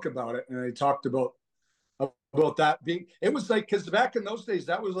book about it, and they talked about that being. It was because back in those days,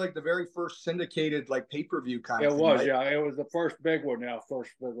 that was the very first syndicated pay-per-view kind of thing. It was, right? yeah. It was the first big one out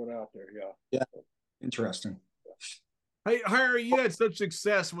there, yeah. Yeah, interesting. Hey, Harry, you had such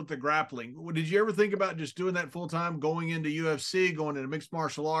success with the grappling. Did you ever think about just doing that full time, going into UFC, going into mixed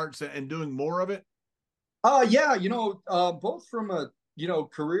martial arts, and doing more of it? Yeah, both from a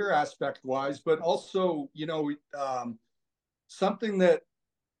career aspect wise, but also something that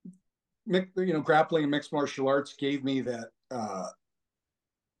grappling and mixed martial arts gave me that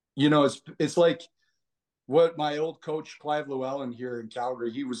it's like what my old coach Clive Llewellyn here in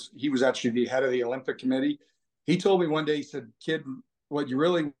Calgary, he was actually the head of the Olympic committee. He told me one day, he said, kid, what you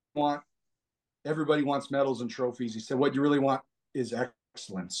really want, everybody wants medals and trophies. He said, what you really want is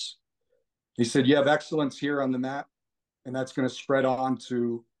excellence. He said, you have excellence here on the mat, and that's going to spread on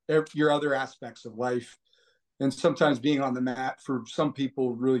to your other aspects of life. And sometimes being on the mat for some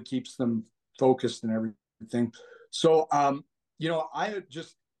people really keeps them focused and everything. So, I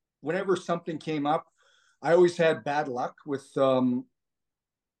just, whenever something came up, I always had bad luck with,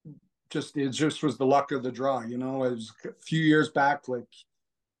 it just was the luck of the draw. It was a few years back,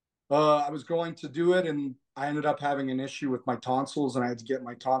 I was going to do it and I ended up having an issue with my tonsils and I had to get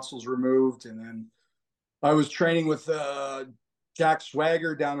my tonsils removed. And then I was training with Jack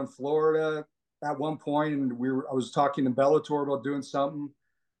Swagger down in Florida at one point, and I was talking to Bellator about doing something,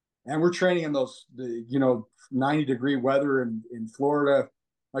 and we're training in those 90-degree weather in Florida.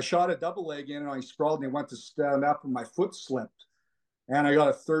 I shot a double leg in and I sprawled and I went to stand up and my foot slipped and I got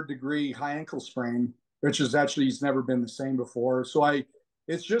a 3rd-degree high ankle sprain. which is actually, he's never been the same before. So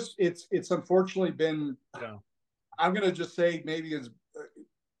it's unfortunately been, yeah. I'm going to just say maybe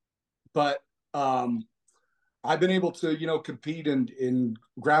but I've been able to, compete in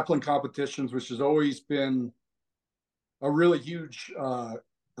grappling competitions, which has always been a really huge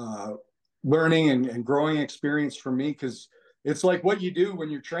learning and growing experience for me, because it's like what you do when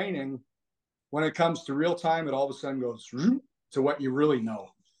you're training, when it comes to real time, it all of a sudden goes to what you really know.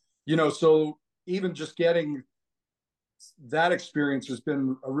 So even just getting that experience has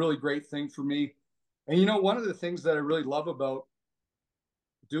been a really great thing for me. And one of the things that I really love about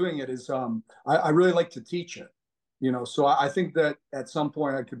doing it is I really like to teach it. So I think that at some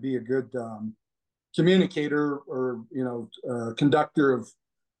point I could be a good communicator or conductor of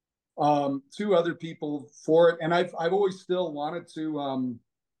to other people for it. And I've always still wanted to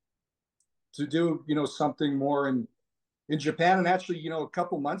do something more in Japan. And actually, a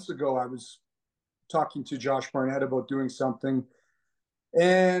couple months ago I was talking to Josh Barnett about doing something,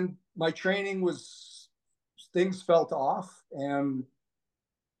 and my training things felt off, and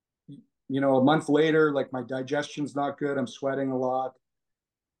a month later, like, my digestion's not good, I'm sweating a lot,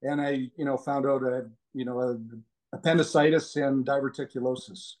 and I found out I had appendicitis and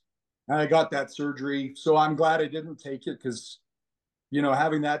diverticulosis, and I got that surgery. So I'm glad I didn't take it, because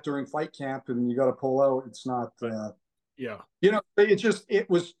having that during fight camp and you got to pull out, it's not yeah.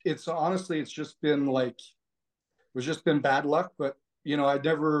 It's honestly, it's just been bad luck, but I'd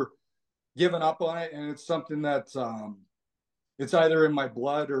never given up on it. And it's something that it's either in my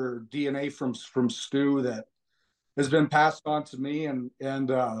blood or DNA from Stu that has been passed on to me. And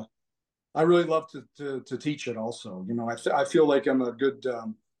I really love to teach it also. I feel like I'm a good,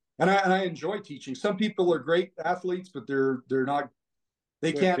 and I enjoy teaching. Some people are great athletes, but they're not,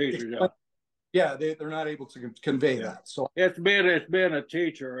 they can't, teacher, they're not able to convey that. So it's been a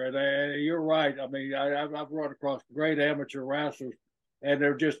teacher, and you're right. I mean, I've run across great amateur wrestlers, and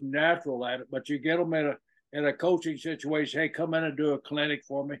they're just natural at it. But you get them in a coaching situation. Hey, come in and do a clinic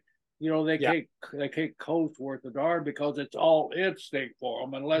for me. They can't coach worth a darn, because it's all instinct for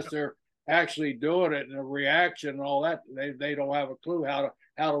them, unless they're actually doing it, and a reaction and all that. They don't have a clue how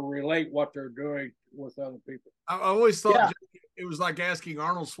to relate what they're doing with other people. I always thought it was like asking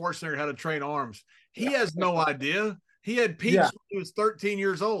Arnold Schwarzenegger how to train arms. He has no idea. He had peeps when he was 13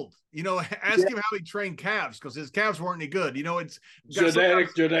 years old. Ask him how he trained calves, because his calves weren't any good. It's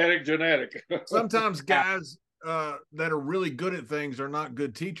genetic. Sometimes guys that are really good at things are not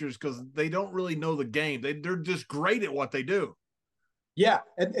good teachers, because they don't really know the game. They're just great at what they do. Yeah.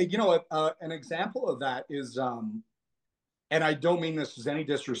 And an example of that is, and I don't mean this as any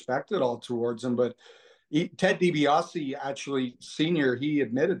disrespect at all towards him, but Ted DiBiase, actually, senior, he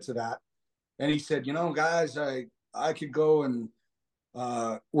admitted to that. And he said, guys, I could go and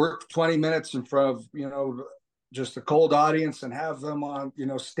work 20 minutes in front of, just a cold audience and have them on,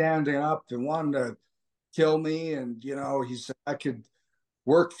 standing up and wanting to kill me. And, he said, I could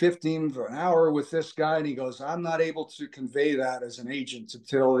work 15 for an hour with this guy. And he goes, I'm not able to convey that as an agent to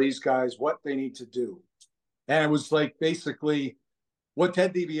tell these guys what they need to do. And it was like, basically, what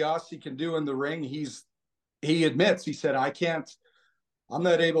Ted DiBiase can do in the ring, he admits, he said, I'm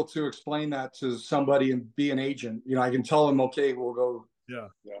not able to explain that to somebody and be an agent. I can tell them, okay, we'll go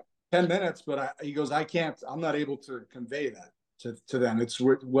 10 minutes, but he goes, I'm not able to convey that to them. It's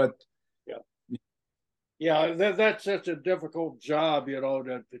what. Yeah, that's such a difficult job,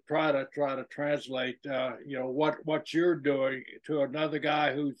 to try to translate, what you're doing to another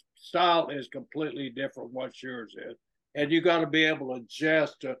guy whose style is completely different what yours is, and you got to be able to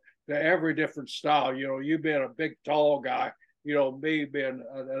adjust to every different style. You being a big tall guy, me being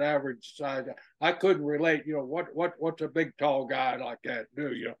an average size guy, I couldn't relate. What's a big tall guy like that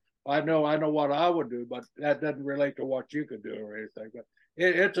do? I know what I would do, but that doesn't relate to what you could do or anything. But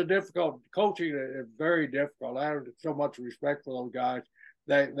it's a difficult coaching. It's very difficult. I have so much respect for those guys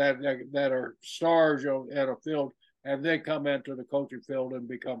that are stars at a field, and then come into the coaching field and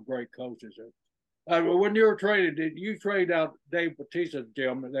become great coaches. When you were training, did you train out Dave Bautista's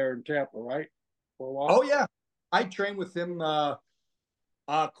gym there in Tampa, right? For a while? Oh yeah, I trained with him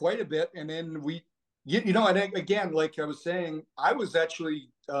quite a bit, and then we, and again, like I was saying, I was actually.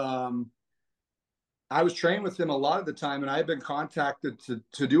 I was training with him a lot of the time, and I had been contacted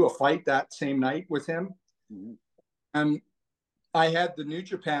to do a fight that same night with him. Mm-hmm. And I had the New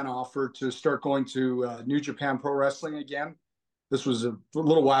Japan offer to start going to New Japan Pro Wrestling again. This was a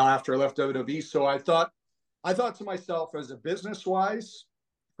little while after I left WWE. So I thought to myself, as a business wise,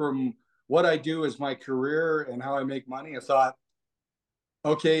 from what I do as my career and how I make money, I thought,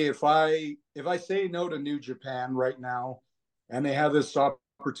 okay, if I say no to New Japan right now, and they have this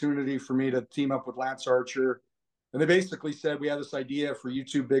opportunity for me to team up with Lance Archer. And they basically said, we have this idea for you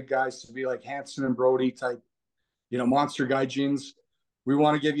two big guys to be like Hanson and Brody type, monster gaijins. We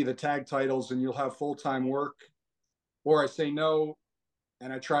want to give you the tag titles and you'll have full-time work. Or I say no,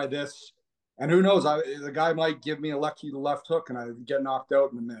 and I try this. And who knows, the guy might give me a lucky left hook and I get knocked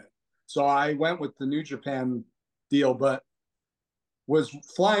out in a minute. So I went with the New Japan deal, but was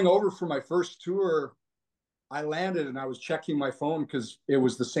flying over for my first tour. I landed and I was checking my phone because it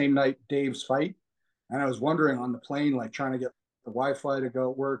was the same night Dave's fight. And I was wondering on the plane, like trying to get the Wi-Fi to go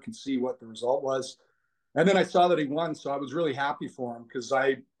work and see what the result was. And then I saw that he won. So I was really happy for him because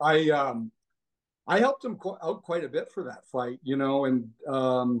I helped him out quite a bit for that fight, and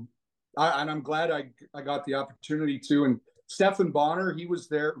I'm glad I got the opportunity to. And Stephan Bonner, he was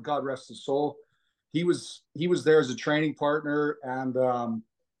there, God rest his soul. He was there as a training partner, and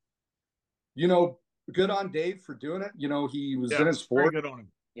good on Dave for doing it. He was in his 40s. Good on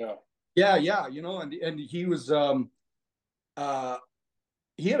him. Yeah. And he was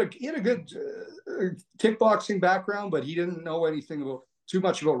he had a good kickboxing background, but he didn't know anything too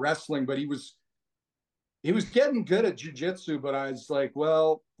much about wrestling. But he was getting good at jiu-jitsu. But I was like,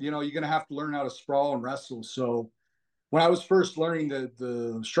 well, you're gonna have to learn how to sprawl and wrestle. So when I was first learning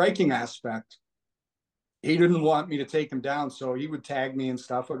the striking aspect, he didn't want me to take him down, so he would tag me and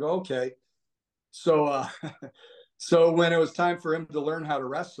stuff. I go, okay. So so when it was time for him to learn how to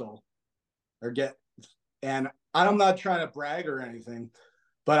wrestle and I'm not trying to brag or anything,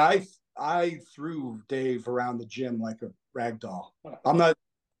 but I threw Dave around the gym like a rag doll. I'm not,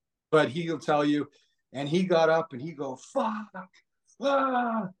 but he'll tell you. And he got up and he go, fuck,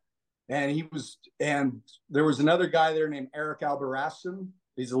 ah. And there was another guy there named Eric Albarracin.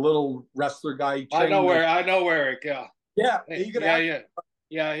 He's a little wrestler guy. I know Eric. Yeah. Yeah. He's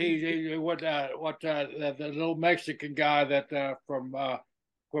the little Mexican guy that from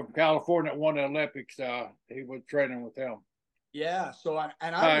California that won the Olympics. He was training with him. Yeah. So I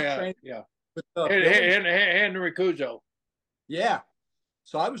was training. Yeah. With Henry Cuzo. Yeah.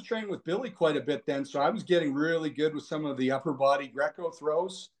 So I was training with Billy quite a bit then. So I was getting really good with some of the upper body Greco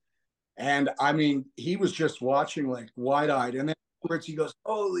throws. And I mean, he was just watching like wide-eyed. And then afterwards he goes,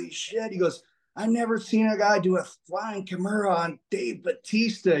 holy shit. He goes, I've never seen a guy do a flying Kimura on Dave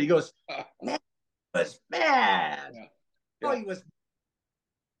Batista. He goes, that was bad. Yeah. Oh, he was.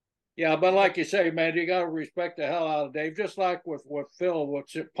 Yeah, but like you say, man, you got to respect the hell out of Dave. Just like with Phil, with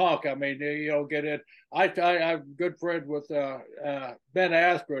Punk. I mean, get it. I'm a good friend with Ben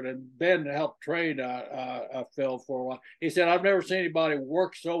Askren, and Ben helped train Phil for a while. He said, I've never seen anybody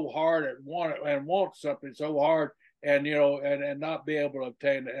work so hard and want something so hard, and and not be able to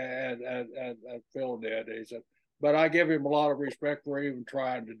obtain as Phil did. He said, but I give him a lot of respect for even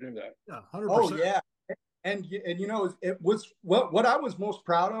trying to do that. Yeah, 100%. Oh yeah. And it was what I was most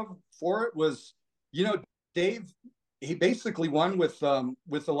proud of for it was, Dave, he basically won with a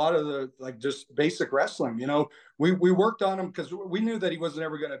lot of the like just basic wrestling. We worked on him because we knew that he wasn't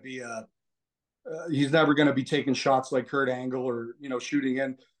ever going to be he's never going to be taking shots like Kurt Angle or shooting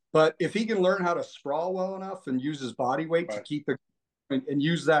in. But if he can learn how to sprawl well enough and use his body weight to keep and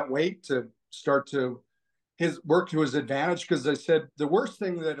use that weight to start to his work to his advantage, because I said the worst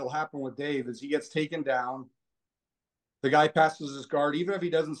thing that'll happen with Dave is he gets taken down. The guy passes his guard. Even if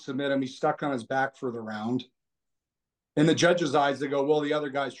he doesn't submit him, he's stuck on his back for the round. In the judge's eyes, they go, well, the other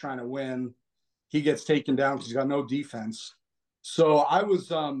guy's trying to win. He gets taken down because he's got no defense. So I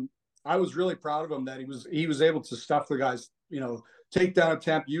was really proud of him that he was able to stuff the guy's, take down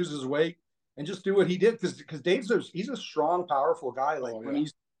attempt, use his weight, and just do what he did. Because he's a strong, powerful guy. Like when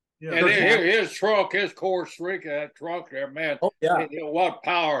he's and his trunk, his core shrink, that trunk there, man. Oh yeah, what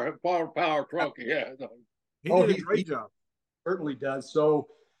power trunk he has. He did a great job. Certainly does. So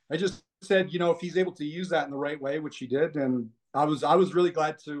I just said, if he's able to use that in the right way, which he did, and I was really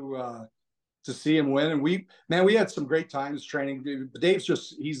glad to see him win. And we had some great times training.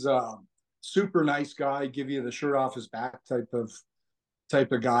 Dave's he's a super nice guy, give you the shirt off his back type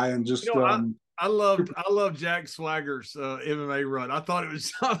of guy, and just. I love Jack Swagger's MMA run. I thought it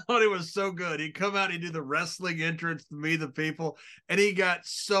was so good. He'd come out, he'd do the wrestling entrance to Me the People, and he got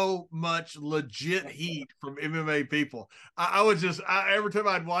so much legit heat from MMA people. Every time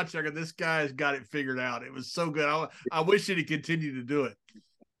I'd watch, I go, this guy's got it figured out. It was so good. I wish he'd continue to do it.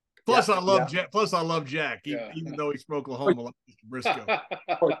 Plus, I love Jack. Plus, I love Jack, even though he's from Oklahoma, like Mr. Briscoe.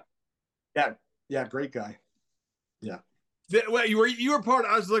 Yeah, great guy. Yeah. Well, you were part.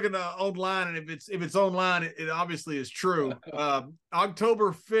 I was looking online, and if it's online, it obviously is true.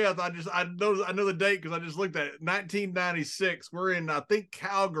 October 5th. I know the date because I just looked at it. 1996. We're in, I think,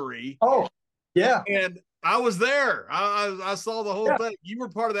 Calgary. Oh, yeah. And I was there. I saw the whole Yeah. thing. You were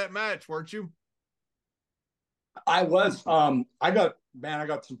part of that match, weren't you? I was. I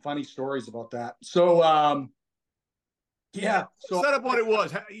got some funny stories about that. So yeah. So Set up what it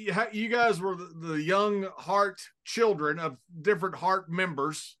was. You guys were the young Hart children of different Hart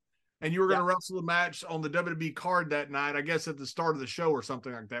members, and you were going to wrestle the match on the WWE card that night. I guess at the start of the show or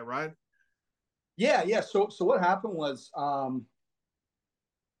something like that, right? yeah. So what happened was a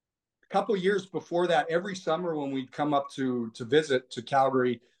couple of years before that, every summer when we'd come up to visit to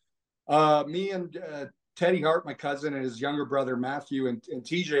Calgary, me and Teddy Hart, my cousin, and his younger brother Matthew and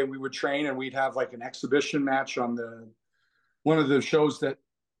TJ, we would train and we'd have like an exhibition match on one of the shows that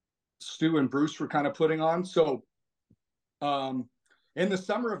Stu and Bruce were kind of putting on. So in the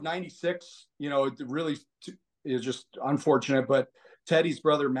summer of '96, it really is just unfortunate, but Teddy's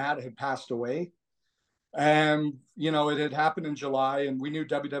brother Matt had passed away. And it had happened in July, and we knew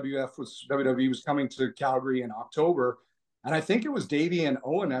WWE was coming to Calgary in October. And I think it was Davey and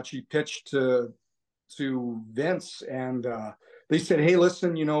Owen actually pitched to Vince, and they said, "Hey,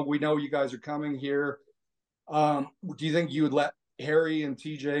 listen, we know you guys are coming here. Do you think you would let Harry and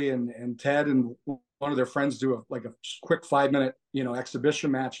TJ and Ted and one of their friends do a quick 5-minute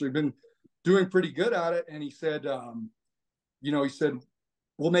exhibition match? They've been doing pretty good at it." And he said,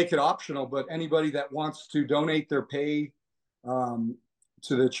 we'll make it optional, but anybody that wants to donate their pay to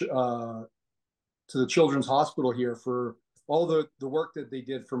the Children's Hospital here for all the work that they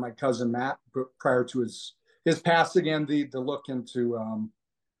did for my cousin Matt prior to his passing, and the look into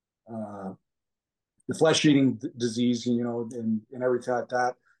the flesh-eating disease, and everything like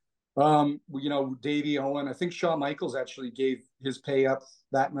that. Davey, Owen, I think Shawn Michaels actually gave his pay up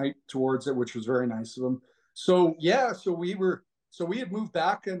that night towards it, which was very nice of him. So yeah, so we had moved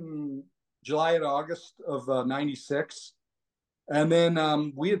back in July and August of '96. And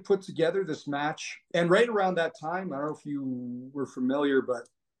then we had put together this match. And right around that time, I don't know if you were familiar, but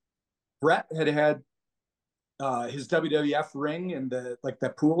Brett had his WWF ring in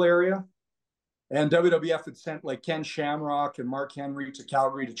that pool area. And WWF had sent like Ken Shamrock and Mark Henry to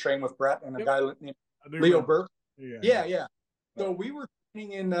Calgary to train with Brett and a guy named Leo Burke. Yeah. So we were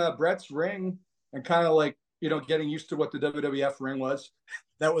training in Brett's ring and kind of like, getting used to what the WWF ring was.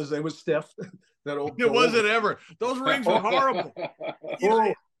 It was stiff. It wasn't ever. Those rings were horrible.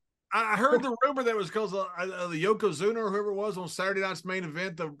 I heard the rumor that it was because the Yokozuna or whoever it was on Saturday night's main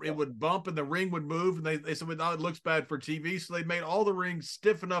event, it would bump and the ring would move, and they said, "Oh, it looks bad for TV," so they made all the rings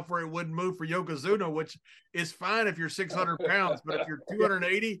stiff enough where it wouldn't move for Yokozuna, which is fine if you're 600 pounds, but if you're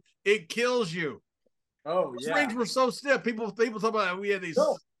 280, it kills you. Oh, Those rings were so stiff. People talk about we had these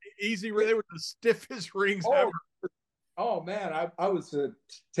easy. They were the stiffest rings ever. Oh man, I was a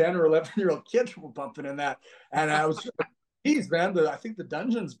 10 or 11-year-old kid bumping in that, and I was, geez, man, I think the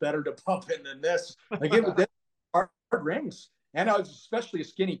dungeon's better to bump in than this. Like it was hard rings, and I was especially a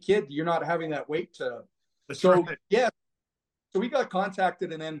skinny kid. You're not having that weight to. Right. Yeah, so we got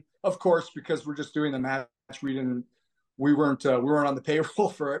contacted, and then of course because we're just doing the match, we weren't on the payroll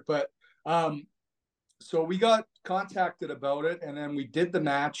for it, but so we got contacted about it, and then we did the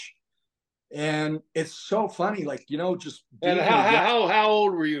match. And it's so funny, like, just. And how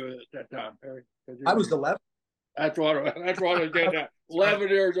old were you at that time, Perry? I was 11. That's what I did. 11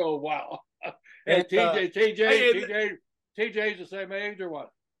 years old. Wow. And TJ's the same age or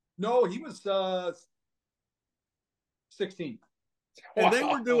what? No, he was 16. And wow. They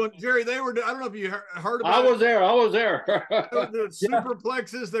were doing, Jerry. I don't know if you heard about. I was there. They were doing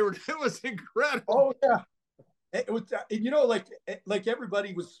superplexes. It was incredible. Oh yeah. It was, like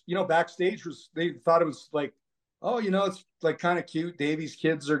everybody was, backstage they thought it was like, oh, it's like kind of cute. Davey's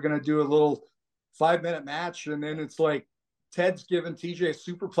kids are going to do a little 5-minute match. And then it's like Ted's giving TJ a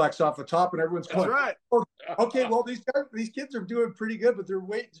superplex off the top and everyone's going, right. Oh, okay, well, these kids are doing pretty good, but they're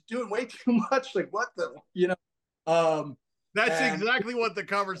doing way too much. Like what that's exactly what the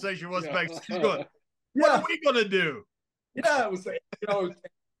conversation was backstage. Going, what are we going to do? Yeah, it was,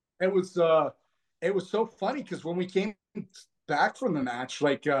 it was so funny because when we came back from the match,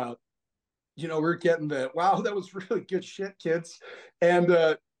 like, we're getting wow, that was really good shit, kids.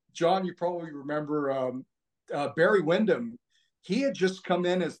 And John, you probably remember Barry Windham. He had just come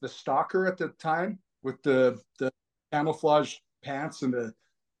in as the stalker at the time with the camouflage pants and the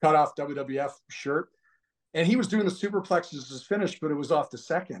cut off WWF shirt. And he was doing the superplexes as his finish, but it was off the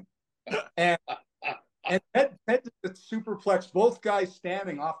second. And Ted did the superplex, both guys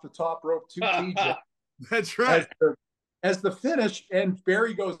standing off the top rope to TJ. That's right. As the finish, and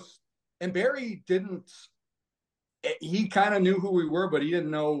Barry he kind of knew who we were, but he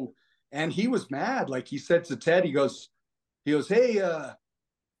didn't know. And he was mad. Like he said to Ted, he goes, hey,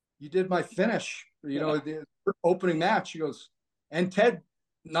 you did my finish. the opening match. He goes, and Ted,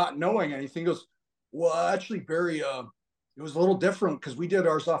 not knowing anything, goes, well, actually, Barry, it was a little different because we did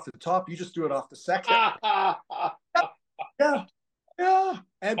ours off the top. You just do it off the second. Yeah. Yeah.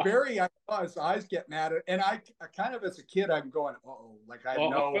 And Barry, I saw his eyes get mad. And I kind of, as a kid, I'm going, oh, like I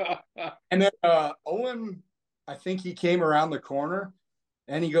know. And then Owen, I think he came around the corner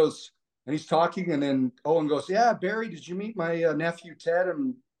and he goes, and he's talking. And then Owen goes, yeah, Barry, did you meet my nephew Ted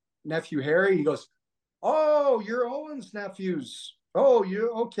and nephew Harry? He goes, oh, you're Owen's nephews. Oh, you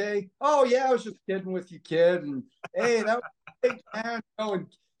okay? Oh, yeah, I was just kidding with you, kid. And hey, that was big man. And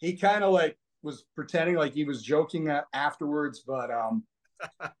he kind of like was pretending like he was joking afterwards, but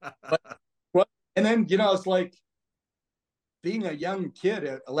and then it's like being a young kid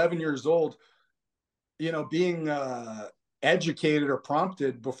at 11 years old, being educated or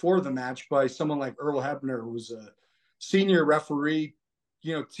prompted before the match by someone like Earl Hebner, who was a senior referee,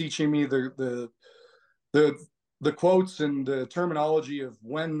 teaching me the quotes and the terminology of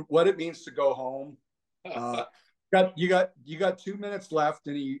what it means to go home. You got 2 minutes left,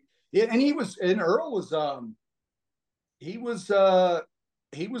 and Earl was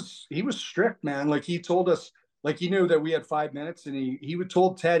strict, man. Like he told us, like he knew that we had 5 minutes, and he would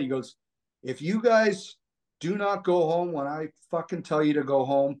told Ted, he goes, if you guys do not go home when I fucking tell you to go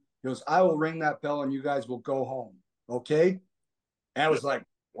home, he goes, I will ring that bell and you guys will go home. Okay. And I was like,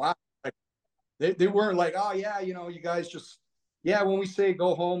 wow. Like, they weren't like, oh yeah, you guys just, yeah, when we say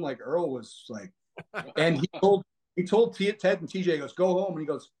go home, like Earl was like, and he told Ted and TJ, he goes, go home. And he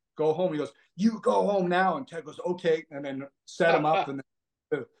goes, go home. He goes, you go home now. And Ted goes, okay. And then set him up and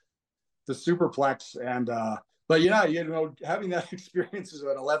the superplex. And, but yeah, having that experience as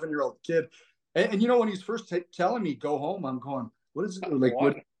an 11-year-old kid. And when he's first telling me go home, I'm going, what is it? Like,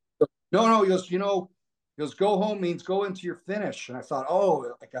 what? No, he goes, go home means go into your finish. And I thought,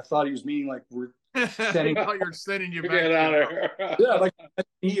 I thought he was meaning like we're sending you're sending you back get out of here. Yeah, like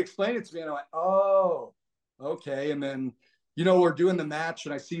he explained it to me, and I went, oh, okay. And then we're doing the match,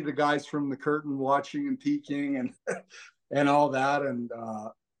 and I see the guys from the curtain watching and peeking and and all that, and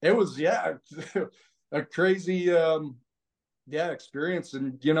it was a crazy experience.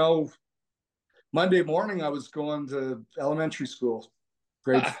 And Monday morning I was going to elementary school,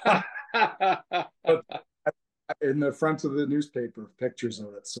 grade 5, in the front of the newspaper, pictures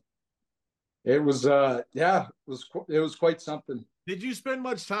of it. So it was it was quite something. Did you spend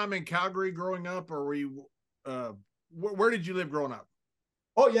much time in Calgary growing up, or were you where did you live growing up?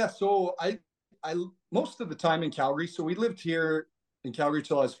 Oh yeah, so I most of the time in Calgary. So we lived here in Calgary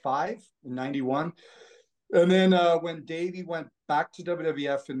till I was 5 in 91. And then when Davey went back to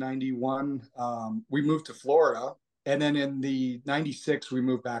WWF in 91, we moved to Florida. And then in the 96, we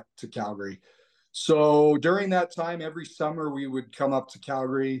moved back to Calgary. So during that time, every summer we would come up to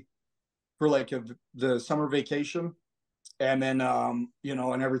Calgary for like the summer vacation. And then, and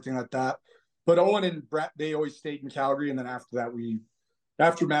everything like that. But Owen and Brett, they always stayed in Calgary. And then after that,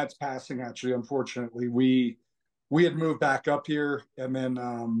 after Matt's passing, actually, unfortunately, we had moved back up here. And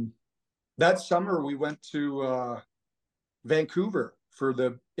then that summer we went to Vancouver for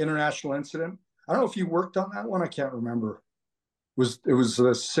the international incident. I don't know if you worked on that one. I can't remember. It was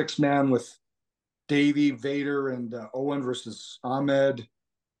a 6-man with Davey, Vader, and Owen versus Ahmed,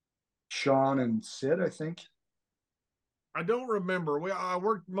 Sean, and Sid, I think. I don't remember. I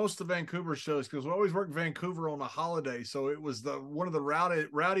worked most of the Vancouver shows because we always worked Vancouver on a holiday. So it was one of the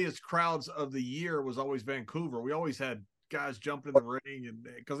rowdiest crowds of the year was always Vancouver. We always had guys jumping in the ring, and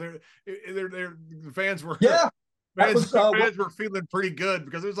because the fans were fans were feeling pretty good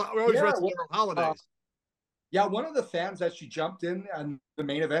because we always wrestled on holidays. One of the fans actually jumped in on the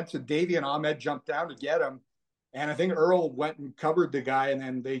main event, and Davey and Ahmed jumped down to get him, and I think Earl went and covered the guy, and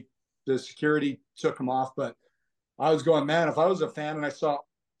then the security took him off. But I was going, man, if I was a fan and I saw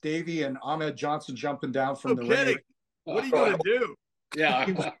Davey and Ahmed Johnson jumping down from the ring, what are you going to do?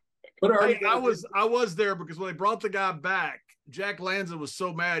 Yeah. I was there because when they brought the guy back, Jack Lanza was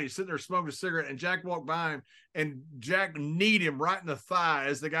so mad. He's sitting there smoking a cigarette, and Jack walked by him, and Jack kneed him right in the thigh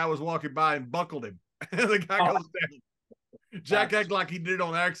as the guy was walking by and buckled him. And the guy goes down. Jack acted like he did it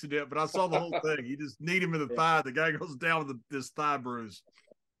on accident, but I saw the whole thing. He just kneed him in the thigh. The guy goes down with this thigh bruise.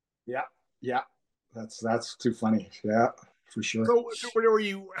 Yeah. That's too funny. Yeah, for sure. So were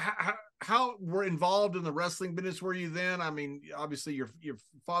you how were involved in the wrestling business were you then? I mean, obviously your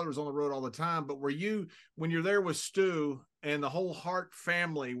father was on the road all the time, but were you, when you're there with Stu and the whole Hart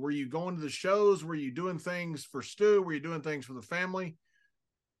family, were you going to the shows? Were you doing things for Stu? Were you doing things for the family?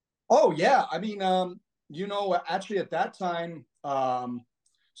 Oh yeah. I mean, actually at that time,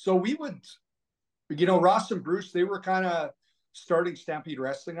 so we would, Ross and Bruce, they were kind of starting Stampede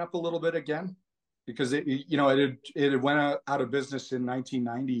Wrestling up a little bit again. because it went out of business in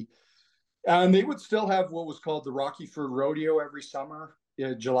 1990, and they would still have what was called the Rockyford Rodeo every summer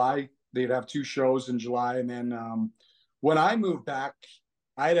in July. They'd have 2 shows in July, and then when I moved back,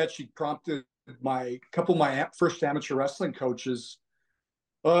 I had actually prompted my couple of my first amateur wrestling coaches,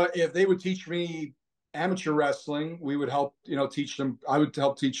 if they would teach me amateur wrestling, we would help, teach them. I would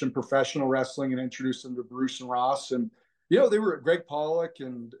help teach them professional wrestling and introduce them to Bruce and Ross. And, they were Greg Pollock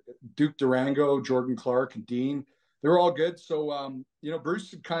and Duke Durango, Jordan Clark and Dean. They were all good. So,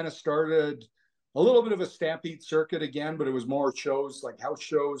 Bruce had kind of started a little bit of a Stampede circuit again, but it was more shows like house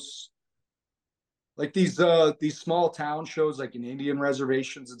shows, like these small town shows, like in Indian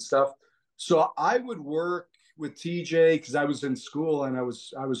reservations and stuff. So I would work with TJ because I was in school and I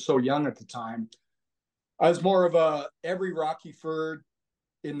was so young at the time. I was more of every Rockyford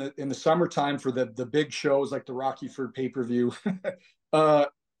in the summertime for the big shows like the Rockyford pay-per-view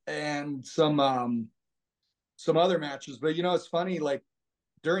and some other matches. But it's funny, like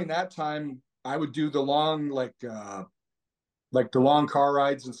during that time I would do the long like the long car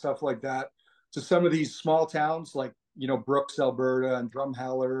rides and stuff like that to some of these small towns like Brooks, Alberta, and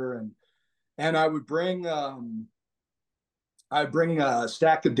Drumheller, and I would bring a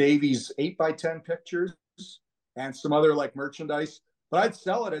stack of Davies 8x10 pictures and some other like merchandise, but I'd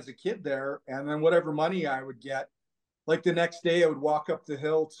sell it as a kid there, and then whatever money I would get, like the next day I would walk up the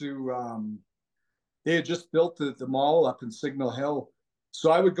hill to they had just built the mall up in Signal Hill,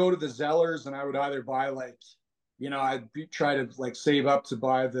 so I would go to the Zellers and I would either buy try to like save up to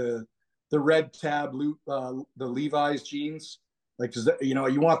buy the red tab the Levi's jeans, like, cause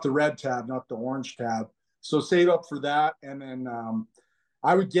you want the red tab, not the orange tab. So save up for that, and then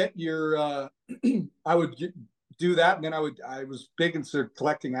I would get I would do that, and then I was big into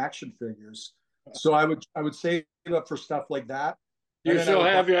collecting action figures, so I would save up for stuff like that. You still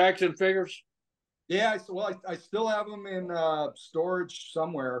have your action figures? Yeah, I still have them in storage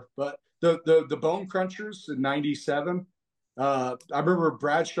somewhere. But the Bone Crunchers in '97, I remember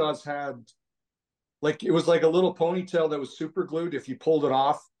Bradshaw's had, like, it was like a little ponytail that was super glued. If you pulled it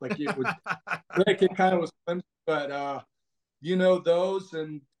off, like it would, like it kind of was fun. But those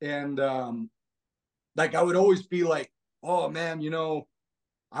and like I would always be like, oh man,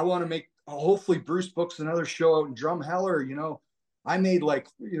 I want to make. Hopefully Bruce books another show out in Drumheller. I made like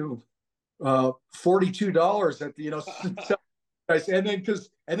 $42 at the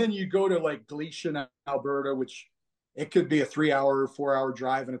and then you go to like Gleason, Alberta, which it could be a 3-hour, 4-hour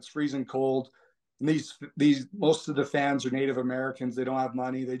drive, and it's freezing cold. And these most of the fans are Native Americans. They don't have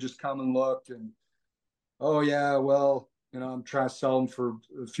money. They just come and look, and oh yeah, well, I'm trying to sell them for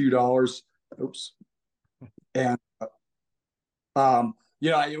a few dollars. Oops. And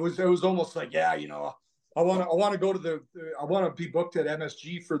it was almost like, yeah, I want to go to I want to be booked at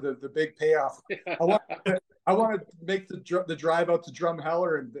MSG for the big payoff. I want to make the drive out to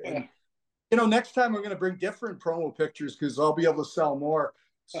Drumheller, and next time I'm going to bring different promo pictures because I'll be able to sell more.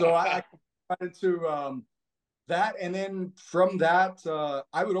 So I wanted to that, and then from that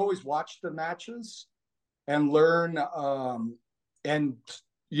I would always watch the matches and learn and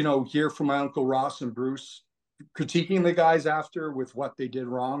hear from my Uncle Ross and Bruce critiquing the guys after with what they did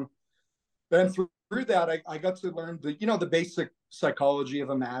wrong. Then through that, I got to learn the basic psychology of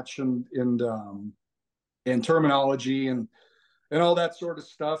a match and terminology and all that sort of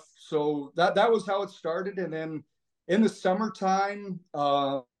stuff. So that was how it started. And then in the summertime,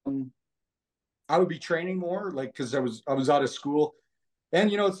 I would be training more, like, because I was out of school,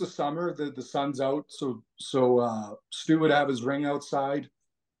 and it's the summer, the sun's out, so Stu would have his ring outside,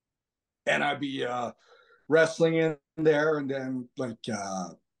 and I'd be wrestling in there. And then like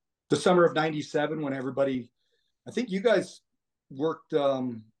the summer of '97, when everybody, I think you guys worked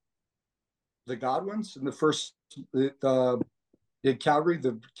the Godwins in the first in Calgary,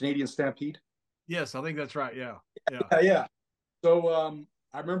 the Canadian Stampede. Yes, I think that's right. Yeah. So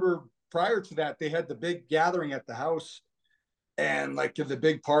I remember prior to that, they had the big gathering at the house, and like the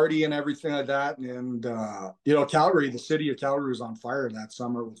big party and everything like that. And Calgary, the city of Calgary was on fire that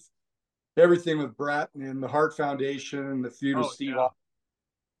summer with everything with Brett and the Hart Foundation and the feud of Steve. Yeah.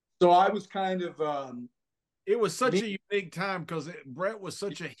 So I was kind of it was such a unique time because Brett was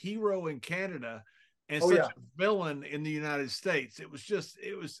such a hero in Canada and such a villain in the United States. It was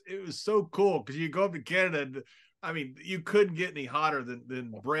so cool because you go up to Canada and, I mean, you couldn't get any hotter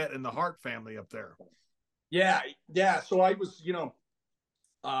than Brett and the Hart family up there. Yeah. So I was,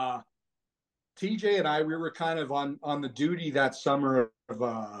 TJ and I, we were kind of on the duty that summer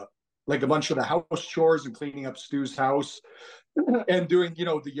of like a bunch of the house chores and cleaning up Stu's house and doing,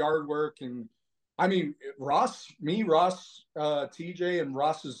 the yard work. And I mean, Ross, TJ, and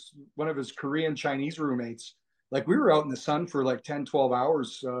Ross is one of his Korean Chinese roommates. Like we were out in the sun for like 10, 12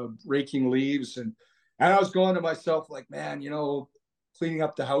 hours, raking leaves. And I was going to myself like, man, cleaning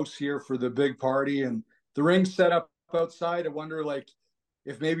up the house here for the big party and the ring set up outside. I wonder like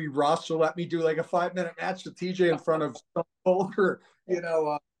if maybe Ross will let me do like a 5-minute match with TJ in front of some older,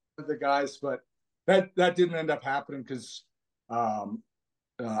 the guys. But that didn't end up happening because I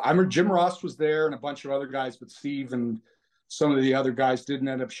remember Jim Ross was there and a bunch of other guys, but Steve and some of the other guys didn't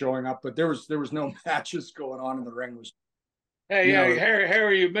end up showing up. But there was no matches going on in the ring. Hey,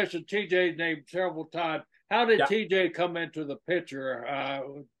 Harry, you mentioned TJ's name several times. How did Yeah. TJ come into the picture?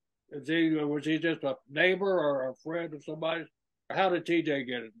 Was he just a neighbor or a friend of somebody? How did TJ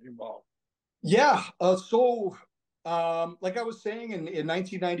get involved? Yeah. Like I was saying, in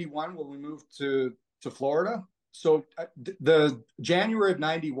 1991 when we moved to Florida, so the January of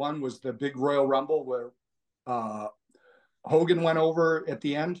 '91 was the big Royal Rumble where Hogan went over at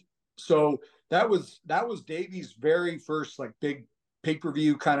the end. So that was Davey's very first like big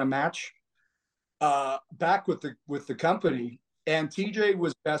pay-per-view kind of match back with the company. And TJ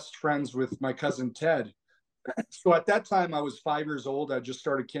was best friends with my cousin Ted. So at that time I was 5 years old. I just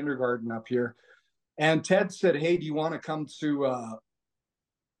started kindergarten up here. And Ted said, "Hey, do you want to come to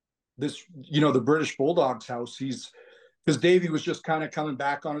this, the British Bulldogs house?" Because Davey was just kind of coming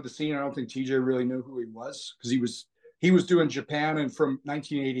back onto the scene. I don't think TJ really knew who he was because he was doing Japan, and from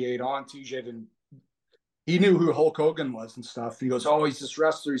 1988 on, he knew who Hulk Hogan was and stuff. He goes, "Oh, he's this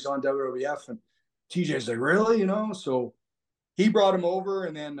wrestler. He's on WWF." And TJ's like, "Really?" So he brought him over,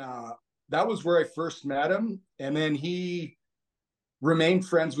 and then that was where I first met him. And then he remained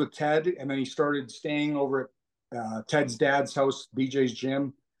friends with Ted, and then he started staying over at Ted's dad's house, BJ's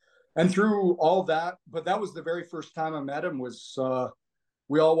Gym. And through all that, but that was the very first time I met him. Was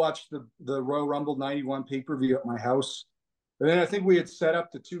we all watched the Royal Rumble '91 pay-per-view at my house, and then I think we had set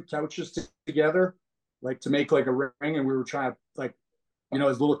up the two couches together, like to make like a ring, and we were trying to like,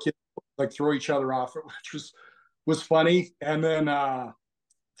 as little kids, like throw each other off, which was funny. And then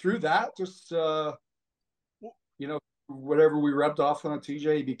through that, just whatever we rubbed off on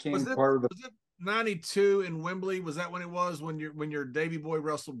TJ, he became part of the. Was it 92 in Wembley? Was that when it was when your Davey Boy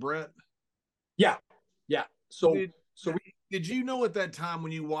wrestled Brett? Yeah. So did you know at that time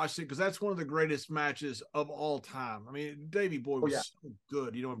when you watched it, because that's one of the greatest matches of all time? I mean, Davey Boy was so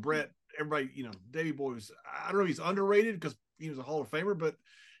good, and Brett, everybody, Davey Boy was, I don't know if he's underrated because he was a Hall of Famer, but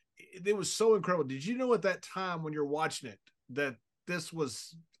it was so incredible. Did you know at that time when you're watching it that this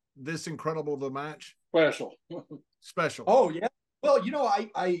was this incredible of a match? Special. Oh yeah. Well,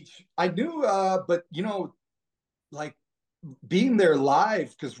 I knew, but like being there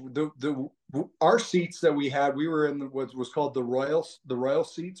live, because our seats that we had, we were in what was called the royal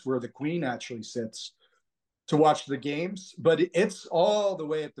seats, where the Queen actually sits to watch the games. But it's all the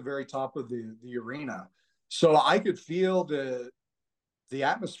way at the very top of the arena, so I could feel the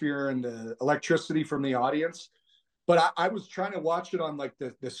atmosphere and the electricity from the audience. But I was trying to watch it on like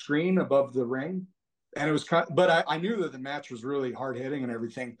the screen above the ring. And it was but I knew that the match was really hard hitting and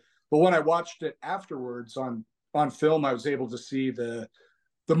everything. But when I watched it afterwards on film, I was able to see the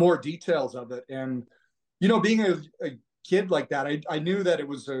more details of it. And, being a kid like that, I knew that it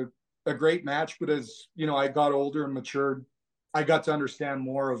was a great match. But as, I got older and matured, I got to understand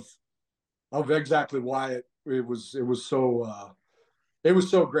more of exactly why it was so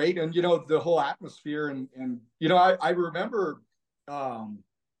great. And, the whole atmosphere and I remember,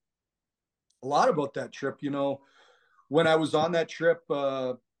 a lot about that trip, when I was on that trip.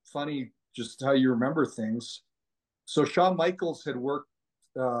 Funny just how you remember things. So Shawn Michaels had worked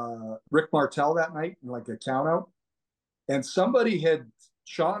Rick Martel that night in like a count out, and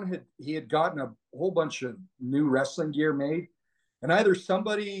he had gotten a whole bunch of new wrestling gear made, and either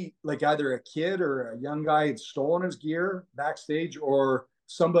a kid or a young guy had stolen his gear backstage, or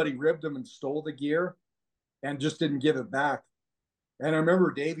somebody ribbed him and stole the gear and just didn't give it back. And I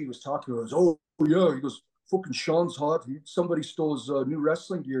remember Davey was talking to us. "Oh yeah," he goes, "Fucking Sean's hot. Somebody stole his new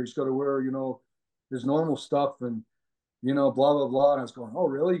wrestling gear. He's got to wear, his normal stuff, and blah blah blah." And I was going, "Oh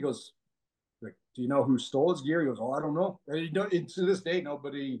really?" He goes, "Like, do you know who stole his gear?" He goes, "Oh, I don't know." And to this day,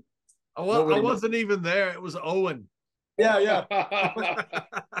 nobody. I wasn't even there. It was Owen. Yeah.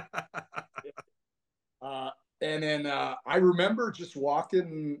 And then I remember just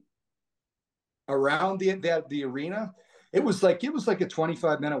walking around the arena. It was like a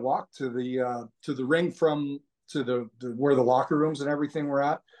 25-minute walk to the ring from to the where the locker rooms and everything were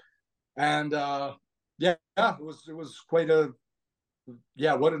at. And it was quite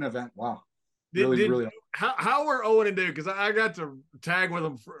what an event. Wow. Really. How were Owen and Davey? Because I got to tag with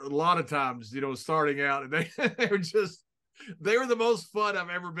them for a lot of times, starting out, and they were the most fun I've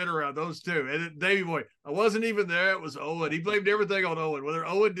ever been around. Those two, and Davey boy, I wasn't even there. It was Owen. He blamed everything on Owen, whether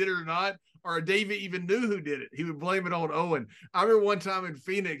Owen did it or not, or Davey even knew who did it. He would blame it on Owen. I remember one time in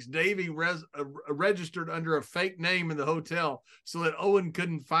Phoenix, Davey registered under a fake name in the hotel so that Owen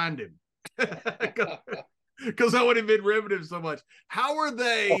couldn't find him. Because Owen had been ribbing him so much. How were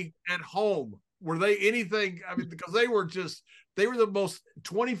they at home? Were they anything? I mean, because they were the most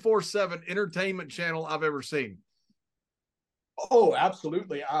 24/7 entertainment channel I've ever seen. Oh,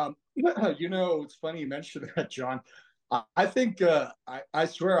 absolutely. It's funny you mentioned that, John. I think I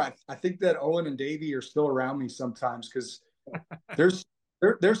swear I think that Owen and Davey are still around me sometimes, because there's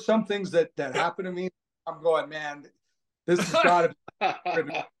some things that happen to me. I'm going, man, this has got to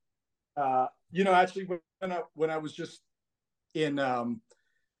be. Actually, when I was just in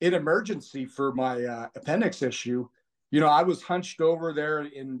emergency for my appendix issue, I was hunched over there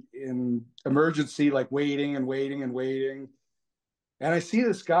in emergency, like waiting. And I see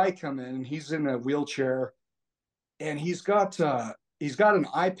this guy come in, and he's in a wheelchair, and he's got an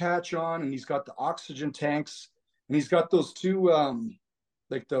eye patch on, and he's got the oxygen tanks, and he's got those two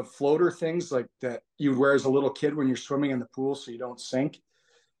like the floater things like that you wear as a little kid when you're swimming in the pool so you don't sink.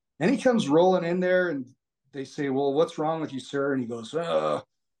 And he comes rolling in there, and they say, "Well, what's wrong with you, sir?" And he goes, "Well,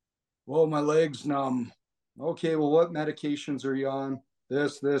 my leg's numb." "Okay, well, what medications are you on?"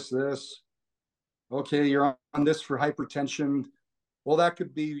 This. "Okay, you're on this for hypertension." "Well, that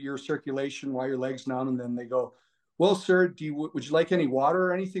could be your circulation while your leg's numb." And then they go, "Well, sir, would you like any water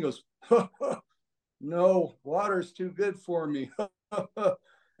or anything?" He goes, "No, water's too good for me."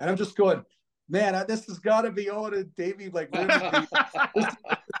 And I'm just going, man, this has got to be Owen and Davey, like really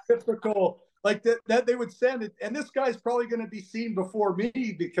typical, like that they would send it. And this guy's probably going to be seen before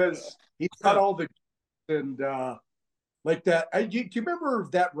me because he's got all the and like that. Do you remember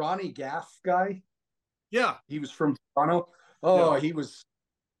that Ronnie Gaff guy? Yeah, he was from Toronto. Oh, yeah. he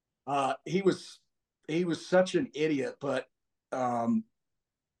was such an idiot, but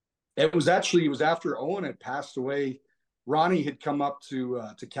it was after Owen had passed away. Ronnie had come up to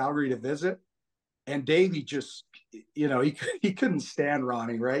Calgary to visit, and Davey just, he couldn't stand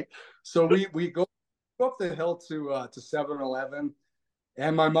Ronnie, right? So we go up the hill to 7-Eleven,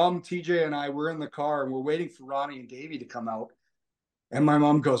 and my mom, TJ, and I were in the car, and we're waiting for Ronnie and Davey to come out. And my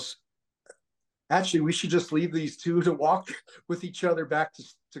mom goes, "Actually, we should just leave these two to walk with each other back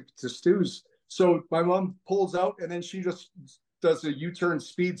to Stu's." So my mom pulls out, and then she just does a U-turn,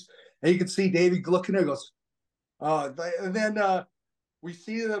 speeds, and you can see Davey looking at her, goes, and then we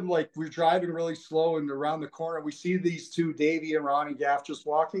see them, like, we're driving really slow, and around the corner, we see these two, Davey and Ronnie Gaff, just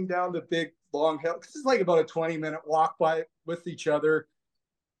walking down the big long hill. This is like about a 20-minute walk by with each other.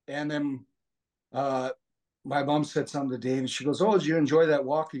 And then my mom said something to Davey. She goes, "Oh, did you enjoy that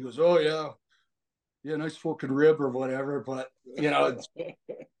walk?" He goes, "Oh, yeah, nice fucking rib," or whatever. But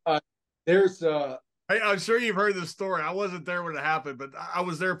there's I'm sure you've heard this story. I wasn't there when it happened, but I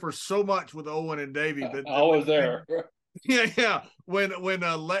was there for so much with Owen and Davey. But I was there. Yeah. When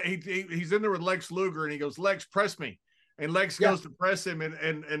he's in there with Lex Luger, and he goes, "Lex, press me," and Lex goes to press him,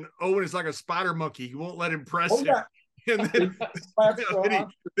 and Owen is like a spider monkey. He won't let him press him. Yeah. And then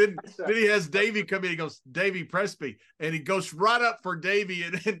he has Davey come in. He goes, "Davey, press me," and he goes right up for Davey,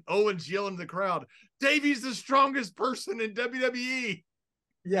 and Owen's yelling to the crowd, "Davey's the strongest person in WWE."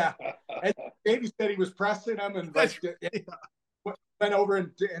 Yeah, and Davey said he was pressing him, and went over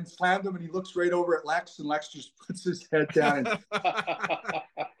and slammed him, and he looks right over at Lex, and Lex just puts his head down.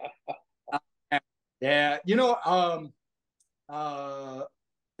 Yeah, I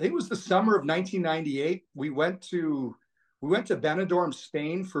think it was the summer of 1998. We went to Benidorm,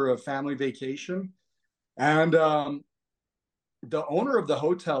 Spain for a family vacation, and the owner of the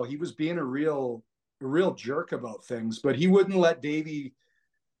hotel, he was being a real jerk about things, but he wouldn't let Davey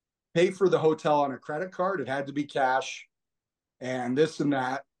pay for the hotel on a credit card. It had to be cash, and this and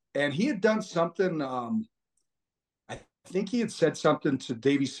that. And he had done something. I think he had said something to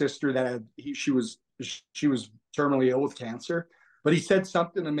Davey's sister that she was terminally ill with cancer. But he said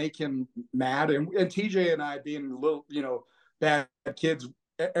something to make him mad. And TJ and I, being little, bad kids,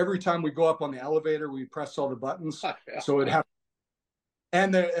 every time we go up on the elevator, we press all the buttons. Yeah. So it happened.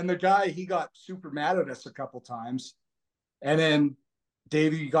 And the guy, he got super mad at us a couple times. And then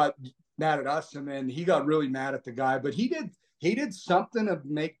Davey got mad at us, and then he got really mad at the guy. But he did something to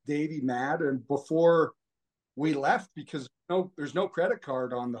make Davey mad. And before we left, because there's no credit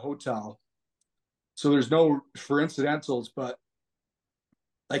card on the hotel, so there's no for incidentals, but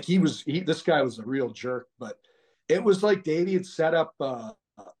like this guy was a real jerk. But it was like Davey had set up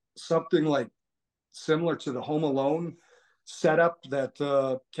something like similar to the Home Alone setup that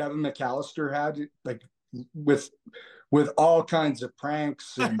Kevin McAllister had, like with all kinds of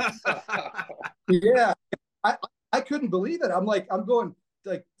pranks and yeah, I couldn't believe it. I'm going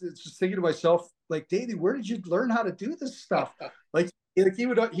like just thinking to myself, like, Davey, where did you learn how to do this stuff? Like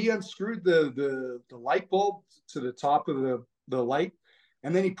he unscrewed the light bulb to the top of the light,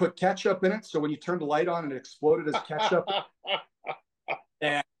 and then he put ketchup in it. So when you turned the light on, it exploded as ketchup.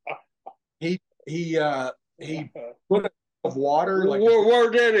 And he put of water. Like, where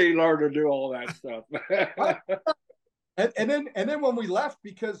did he learn to do all that stuff? And then when we left,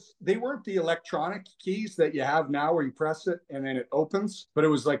 because they weren't the electronic keys that you have now where you press it and then it opens, but it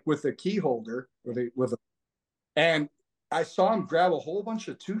was like with a key holder and I saw him grab a whole bunch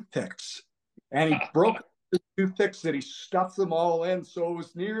of toothpicks and he broke the toothpicks that he stuffed them all in. So it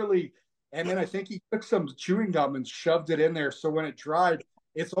was nearly, and then I think he took some chewing gum and shoved it in there. So when it dried,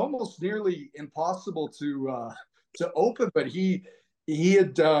 it's almost nearly impossible to open, but he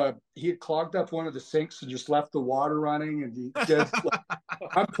had clogged up one of the sinks and just left the water running, and he just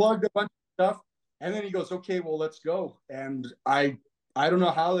unplugged a bunch of stuff. And then he goes, "Okay, well, let's go." And I don't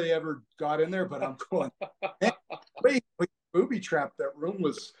know how they ever got in there, but I'm going, man, wait, booby trap. That room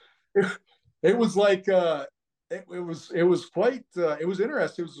was, it was like it was quite it was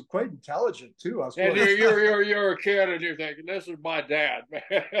interesting. It was quite intelligent too. And you're a kid and you're thinking, this is my dad.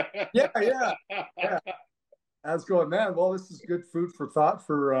 yeah. I was going, man, well, this is good food for thought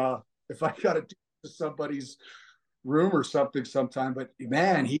for if I got to do to somebody's room or something sometime. But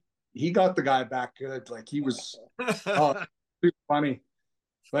man, he got the guy back good. Like he was funny.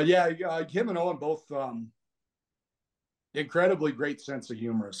 But yeah, him and Owen both incredibly great sense of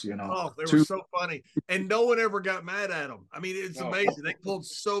humor, you know. Oh, they were so funny. And no one ever got mad at them. I mean, it's amazing. They pulled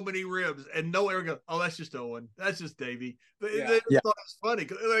so many ribs and no one ever goes, "Oh, that's just Owen. That's just Davey." They thought it was funny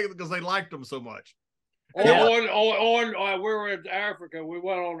because they liked them so much. We were in Africa. We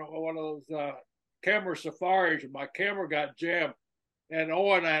went on one of those camera safaris, and my camera got jammed. And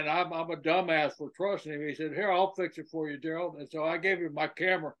Owen, and I'm a dumbass for trusting him. He said, "Here, I'll fix it for you, Gerald." And so I gave him my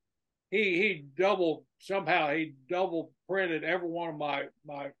camera. He double printed every one of my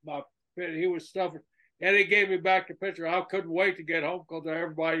he was stuffing, and he gave me back the picture. I couldn't wait to get home because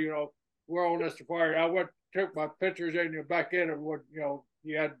everybody, we're on this safari. I took my pictures and back in, and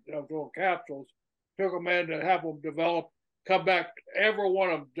you had little capsules. Took them in to have them develop, come back, every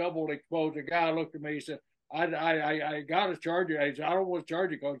one of them double exposed. The guy looked at me, he said, I got to charge you. He said, I don't want to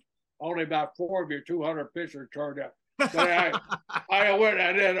charge you because only about 4 of your 200 pictures turned out. But I went,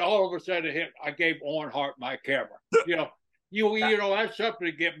 and then all of a sudden it hit, I gave Owen Hart my camera. That's something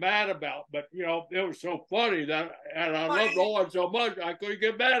to get mad about, but it was so funny and I loved Owen so much I couldn't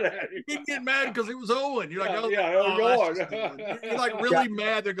get mad at him. You didn't get mad because it was Owen. You're like, it was Owen. You're like really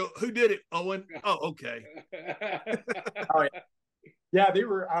mad. They go, "Who did it? Owen." Oh, okay. Yeah, they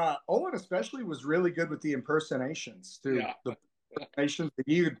were. Owen especially was really good with the impersonations too. Yeah. The impersonations that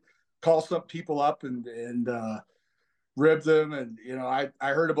he would call some people up and rib them, and I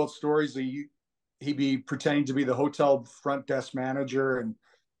heard about stories that he'd be pretending to be the hotel front desk manager and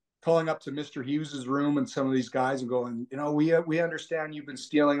calling up to Mr. Hughes's room and some of these guys and going, we understand you've been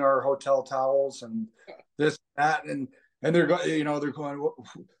stealing our hotel towels and this, that, and they're going, they're going,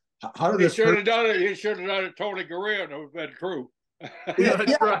 how did this? He should have done it. He should have done it. Tony Garea, it would have been true. Yeah,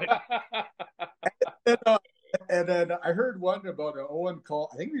 that's right. And then I heard one about an Owen call.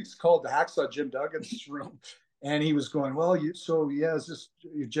 I think it's called the Hacksaw Jim Duggan's room. And he was going, well, is this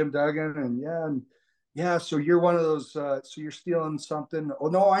Jim Duggan? And so you're one of those, so you're stealing something. Oh,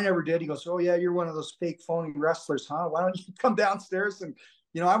 no, I never did. He goes, oh, yeah, you're one of those fake phony wrestlers, huh? Why don't you come downstairs? And,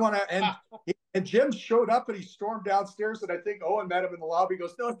 I want to, and Jim showed up and he stormed downstairs. And I think Owen met him in the lobby. He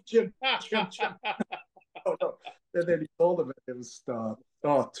goes, no, Jim. Oh, no. And then he told him it was,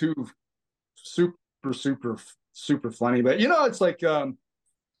 too super, super, super funny. But, it's like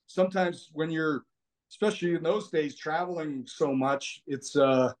sometimes when you're, especially in those days, traveling so much, it's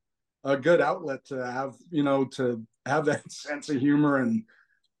a good outlet to have, to have that sense of humor and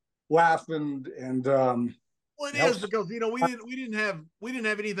laugh and well, it is because we didn't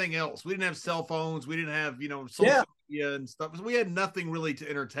have anything else. We didn't have cell phones. We didn't have social media and stuff. So we had nothing really to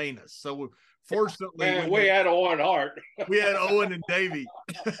entertain us. So fortunately, we had Owen Hart. We had Owen and Davey.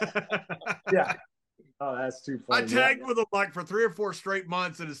 Yeah. Oh, that's too funny. I tagged with them like for 3 or 4 straight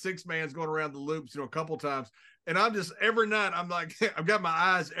months, and a 6-man's going around the loops, a couple times. And I'm just every night I'm like, I've got my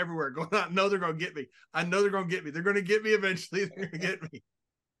eyes everywhere going. I know they're going to get me. I know they're going to get me. They're going to get me eventually. They're going to get me.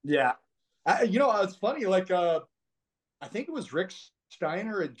 Yeah, it's funny. Like, I think it was Rick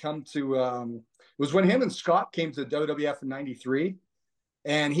Steiner had come to. It was when him and Scott came to WWF in '93,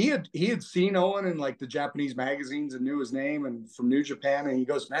 And he had seen Owen in like the Japanese magazines and knew his name and from New Japan. And he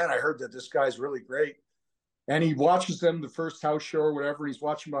goes, man, I heard that this guy's really great. And he watches them the first house show or whatever. And he's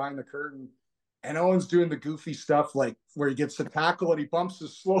watching behind the curtain. And Owen's doing the goofy stuff like where he gets the tackle and he bumps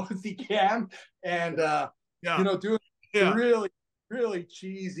as slow as he can. And, you know, doing really, really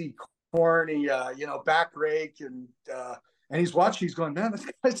cheesy, corny, you know, back rake. And he's watching, he's going, man, this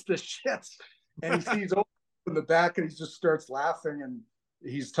guy's the shit. And he sees Owen in the back and he just starts laughing. And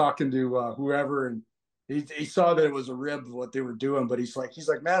he's talking to whoever. And he saw that it was a rib of what they were doing. But he's like,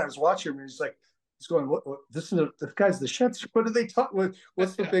 man, I was watching him. And he's going, what this guy's the shits. What do they talk?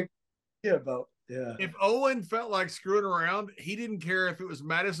 What's the big idea about? Yeah. If Owen felt like screwing around, he didn't care if it was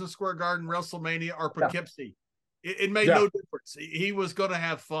Madison Square Garden, WrestleMania, or Poughkeepsie. It made no difference. He was going to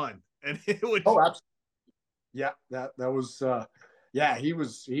have fun, and it would. Oh, absolutely. Yeah, that was. Yeah, he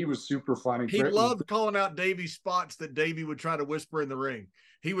was super funny. He loved calling out Davey's spots that Davey would try to whisper in the ring.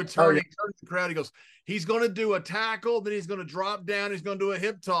 He would turn to the crowd. He goes, he's going to do a tackle, then he's going to drop down. He's going to do a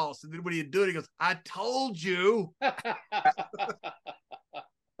hip toss. And then when he'd do it, he goes, I told you.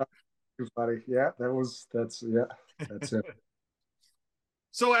 Too funny. Yeah, that's it.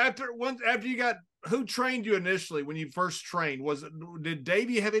 So after you got, who trained you initially when you first trained? Did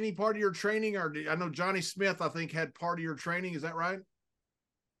Davey have any part of your training, or I know Johnny Smith, I think, had part of your training. Is that right?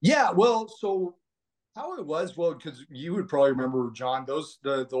 Yeah. Well, so how it was, because you would probably remember, John,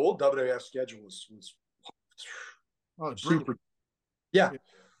 the old WWF schedule was super. Brilliant. Yeah.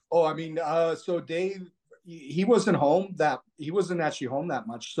 Oh, I mean, so Dave, he wasn't actually home that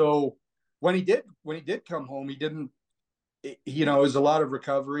much. So when he did come home, he didn't, you know, it was a lot of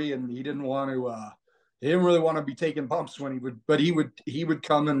recovery, and he didn't really want to be taking bumps when he would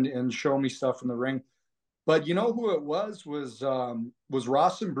come and show me stuff in the ring. But you know who it was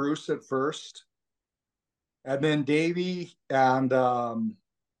Ross and Bruce at first, and then Davey, and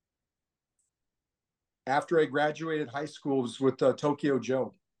after I graduated high school, was with Tokyo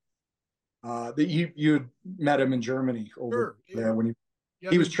Joe. You met him in Germany over there when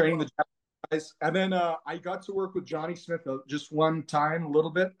he was training the Japanese guys. And then I got to work with Johnny Smith just one time, a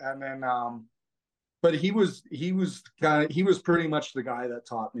little bit, and then but he was pretty much the guy that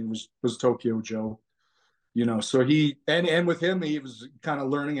taught me was Tokyo Joe. You know, so he and with him, he was kind of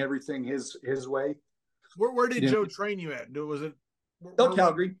learning everything his way. Where did Joe train you at? Was it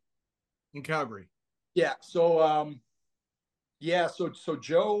Calgary? In Calgary. Yeah. So so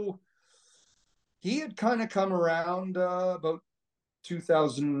Joe, he had kind of come around about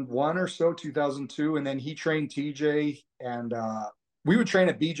 2001 or so, 2002, and then he trained TJ, and we would train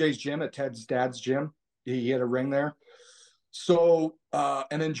at BJ's gym, at Ted's dad's gym. He had a ring there. So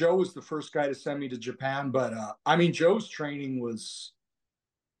and then Joe was the first guy to send me to Japan. But I mean, Joe's training was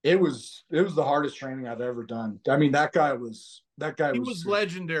the hardest training I've ever done. I mean, he was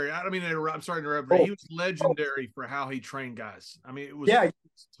legendary. I mean, I'm sorry to interrupt, but he was legendary for how he trained guys. I mean, it was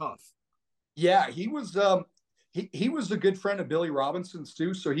tough. Yeah, he was he was a good friend of Billy Robinson's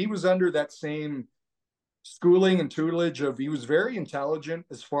too. So he was under that same schooling and tutelage he was very intelligent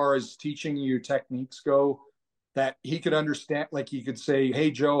as far as teaching you techniques go, that he could understand. Like, he could say, hey,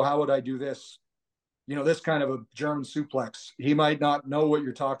 Joe, how would I do this? You know, this kind of a German suplex. He might not know what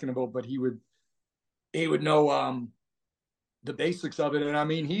you're talking about, but he would know the basics of it. And I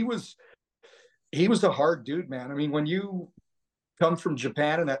mean, he was a hard dude, man. I mean, when you come from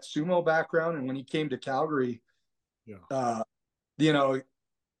Japan and that sumo background, and when he came to Calgary, you know,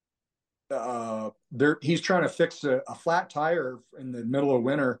 he's trying to fix a flat tire in the middle of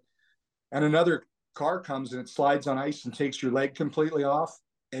winter, and another car comes and it slides on ice and takes your leg completely off,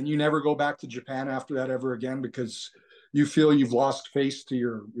 and you never go back to Japan after that ever again, because you feel you've lost face to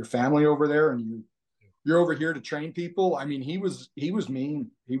your family over there, and you're over here to train people. I mean, he was mean.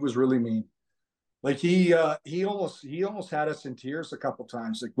 He was really mean. Like, he almost had us in tears a couple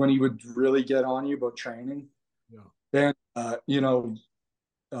times, like when he would really get on you about training. Then you know,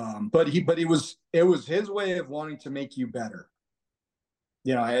 but it was his way of wanting to make you better,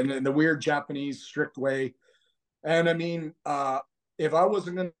 you know, and in the weird Japanese strict way. And I mean, if I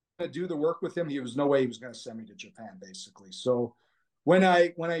wasn't going to do the work with him, there was no way he was going to send me to Japan, basically. So when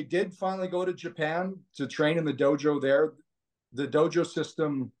I did finally go to Japan to train in the dojo there, the dojo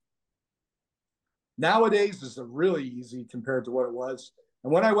system nowadays is really easy compared to what it was.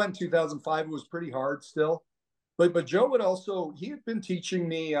 And when I went in 2005, it was pretty hard still. But Joe he had been teaching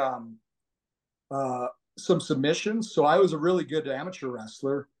me some submissions. So I was a really good amateur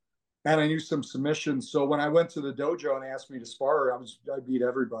wrestler, and I knew some submissions. So when I went to the dojo and they asked me to spar, I beat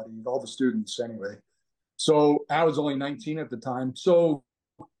everybody, all the students anyway. So I was only 19 at the time. So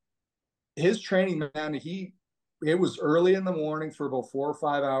his training, man, he it was early in the morning for about 4 or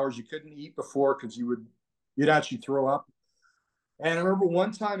 5 hours. You couldn't eat before because you'd actually throw up. And I remember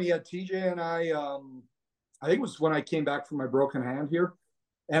one time he had TJ and I think it was when I came back from my broken hand here,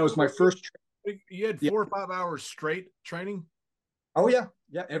 and it was my first. You had 4 or 5 hours straight training. Oh yeah,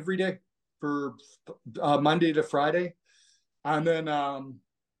 yeah, every day for Monday to Friday, and then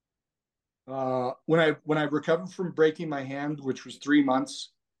when I recovered from breaking my hand, which was 3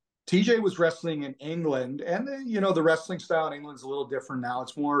 months, TJ was wrestling in England, and the wrestling style in England's a little different now.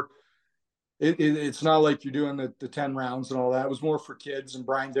 It's more. It's not like you're doing the 10 rounds and all that. It was more for kids, and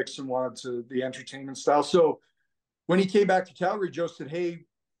Brian Dixon wanted the entertainment style. So when he came back to Calgary, Joe said, hey,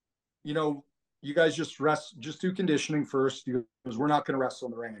 you guys just do conditioning first, because we're not going to wrestle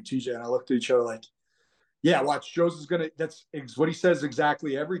in the ring. And TJ and I looked at each other like, yeah, watch, Joe's is going to, that's what he says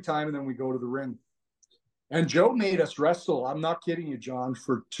exactly every time. And then we go to the ring. And Joe made us wrestle, I'm not kidding you, John,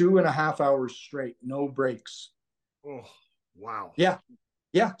 for 2.5 hours straight, no breaks. Oh, wow. Yeah.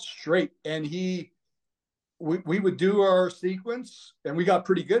 Yeah, straight. And we would do our sequence, and we got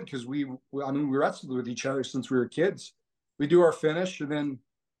pretty good because we wrestled with each other since we were kids. We do our finish, and then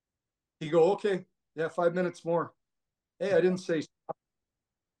he go, okay, yeah, 5 minutes more. Hey, I didn't say stop.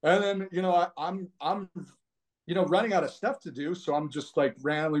 And then, I'm running out of stuff to do. So I'm just like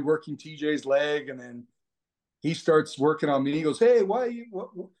randomly working TJ's leg. And then he starts working on me. He goes, hey,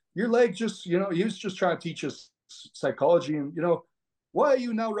 your leg just, he was just trying to teach us psychology. And, why are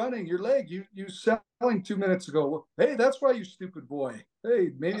you now running your leg? You selling 2 minutes ago. Well, hey, that's why, you stupid boy.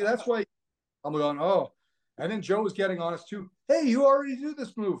 Hey, maybe that's why. I'm going, oh. And then Joe was getting on us too. Hey, you already do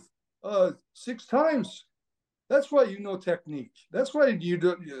this move 6 times. That's why you know technique. That's why you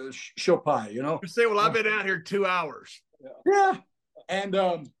do Shopai, You say, well, I've been out here 2 hours. Yeah. And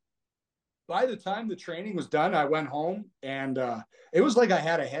by the time the training was done, I went home, and it was like I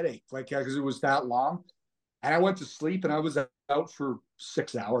had a headache, because it was that long. And I went to sleep, and I was out for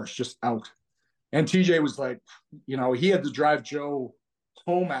 6 hours, just out. And TJ was like, he had to drive Joe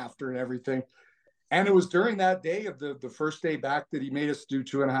home after and everything. And it was during that day of the first day back that he made us do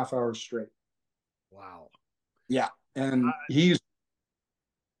 2.5 hours straight. Wow. Yeah. And he's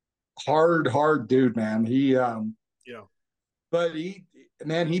hard dude, man. But he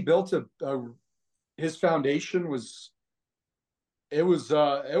built his foundation was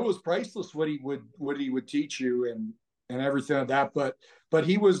priceless, what he would teach you and everything like that. But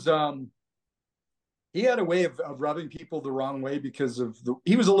he was he had a way of rubbing people the wrong way because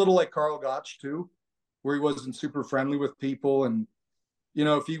he was a little like Karl Gotch too, where he wasn't super friendly with people. And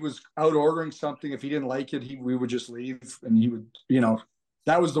if he was out ordering something, if he didn't like it, we would just leave, and he would,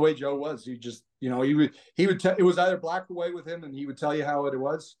 that was the way Joe was. He just, he would it was either black or white with him, and he would tell you how it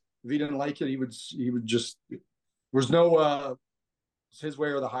was. If he didn't like it, he would just, there's no it's his way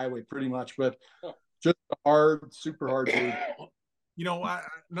or the highway, pretty much. But just super hard dude.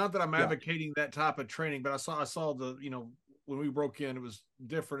 Not that I'm advocating that type of training, but I saw the, when we broke in, it was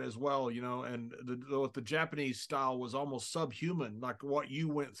different as well, and the Japanese style was almost subhuman, like what you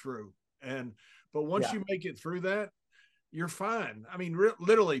went through. But once you make it through that, you're fine. I mean,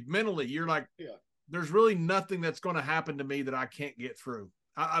 literally, mentally, you're like, there's really nothing that's going to happen to me that I can't get through.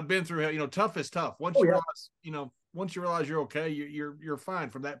 I've been through, tough is tough. Once you realize you're okay, you're fine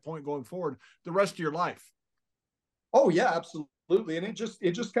from that point going forward the rest of your life. Oh yeah, absolutely. And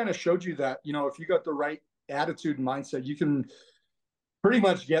it just kind of showed you that, if you got the right attitude and mindset, you can pretty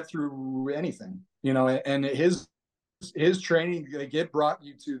much get through anything, and his training, it brought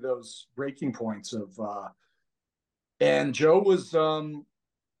you to those breaking points of, and Joe was,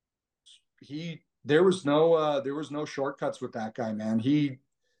 there was no shortcuts with that guy, man. He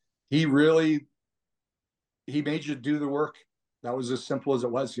really, he made you do the work. That was as simple as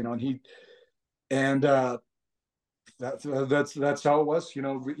it was, and that's how it was,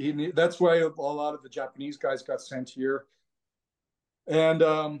 that's why a lot of the Japanese guys got sent here. And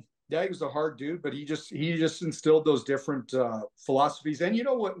he was a hard dude, but he just instilled those different philosophies. And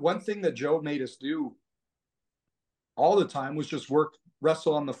what, one thing that Joe made us do all the time was just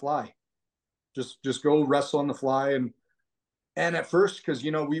wrestle on the fly. Just go wrestle on the fly. And at first, because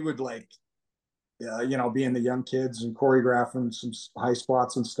we would being the young kids and choreographing some high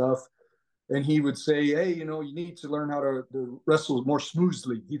spots and stuff. And he would say, hey, you need to learn how to wrestle more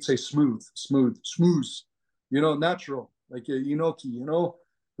smoothly. He'd say smooth, natural, like inoki,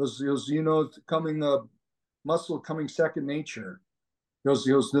 those coming muscle coming second nature. He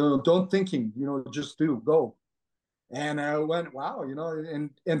goes, no, don't thinking, just do, go. And I went, wow,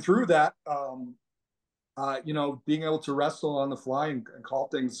 and through that, being able to wrestle on the fly and call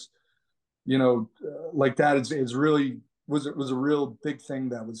things, like that is really was a real big thing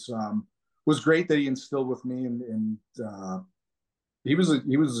that was was great that he instilled with me, and he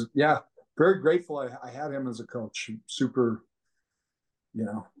was yeah, very grateful I had him as a coach. Super,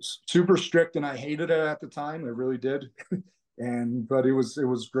 super strict, and I hated it at the time. I really did, but it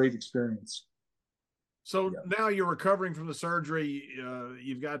was great experience. So now you're recovering from the surgery.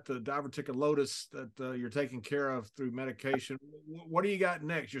 You've got the diverticulosis that you're taking care of through medication. What do you got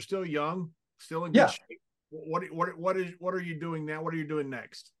next? You're still young, still in good shape. What are you doing now? What are you doing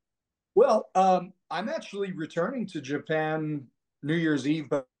next? Well, I'm actually returning to Japan New Year's Eve,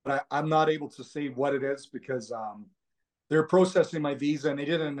 but I'm not able to say what it is because they're processing my visa and they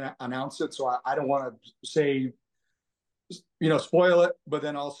didn't announce it. So I don't want to say, spoil it. But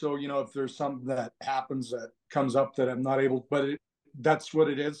then also, if there's something that happens that comes up that I'm not able, but that's what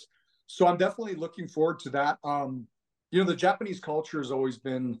it is. So I'm definitely looking forward to that. The Japanese culture has always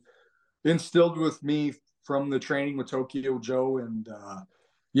been instilled with me from the training with Tokyo Joe and,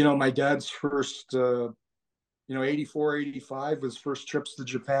 my dad's first, 84, 85, his first trips to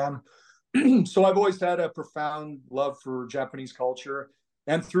Japan. So I've always had a profound love for Japanese culture.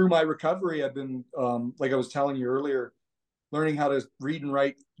 And through my recovery, I've been, like I was telling you earlier, learning how to read and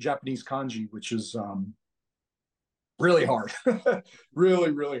write Japanese kanji, which is really hard,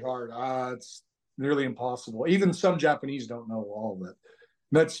 really, really hard. It's nearly impossible. Even some Japanese don't know all of it.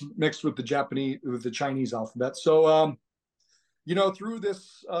 That's mixed with the Chinese alphabet. So, through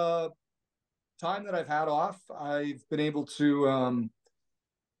this time that I've had off, I've been able to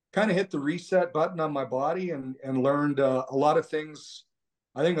kind of hit the reset button on my body and learned a lot of things.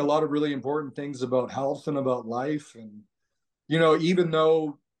 I think a lot of really important things about health and about life. And, even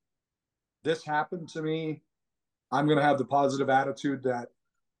though this happened to me, I'm going to have the positive attitude that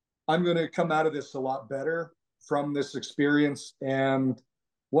I'm going to come out of this a lot better from this experience. And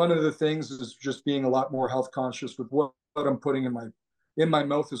one of the things is just being a lot more health conscious with what I'm putting in my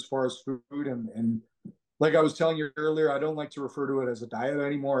mouth as far as food. And like I was telling you earlier, I don't like to refer to it as a diet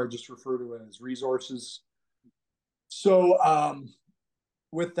anymore. I just refer to it as resources. So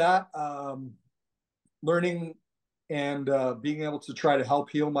with that, learning and being able to try to help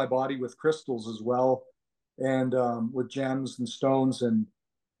heal my body with crystals as well, and with gems and stones and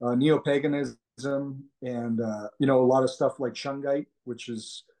neo-paganism and a lot of stuff like shungite, which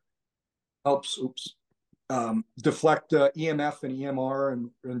helps deflect EMF and EMR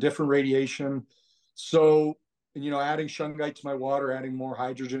and different radiation. So adding shungite to my water, adding more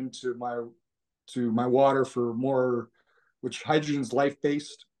hydrogen to my water for more, which hydrogen's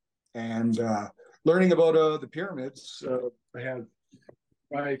life-based, and learning about the pyramids. I have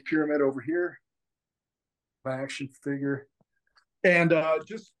my pyramid over here, my action figure. And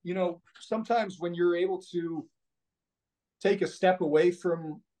just, sometimes when you're able to take a step away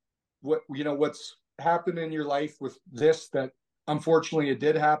from what's happened in your life with this, that unfortunately it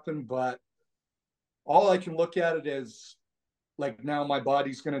did happen, but all I can look at it as like now my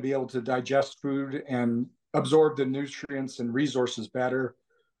body's going to be able to digest food and absorb the nutrients and resources better.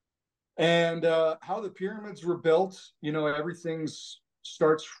 And how the pyramids were built, everything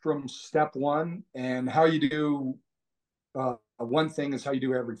starts from step one, and how you do one thing is how you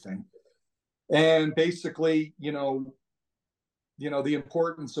do everything. And basically, the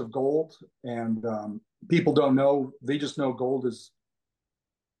importance of gold, and people don't know, they just know gold is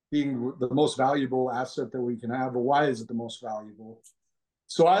being the most valuable asset that we can have. But why is it the most valuable?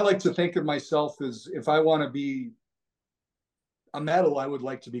 So I like to think of myself as, if I want to be a metal, I would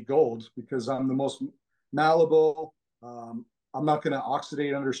like to be gold, because I'm the most malleable. I'm not going to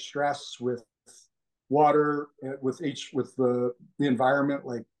oxidate under stress with water, with the environment,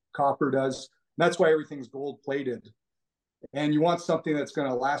 like copper does. And that's why everything's gold plated. And you want something that's going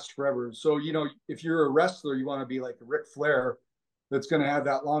to last forever. So, if you're a wrestler, you want to be like a Ric Flair, that's going to have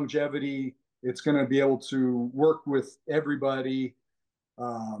that longevity. It's going to be able to work with everybody.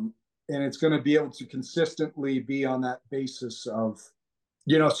 And it's going to be able to consistently be on that basis of,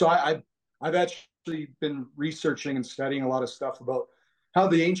 so I've actually been researching and studying a lot of stuff about how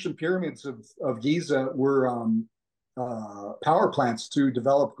the ancient pyramids of Giza were power plants to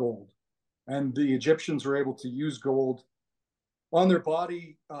develop gold. And the Egyptians were able to use gold on their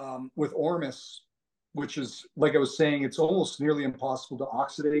body with ormus, which is, like I was saying, it's almost nearly impossible to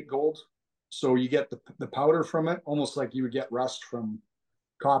oxidate gold. So you get the powder from it, almost like you would get rust from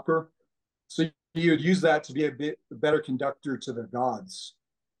copper. So you would use that to be a bit better conductor to the gods.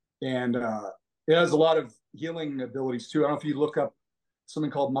 And it has a lot of healing abilities too. I don't know if you look up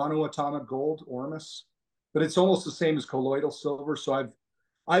something called monoatomic gold, ormus, but it's almost the same as colloidal silver. So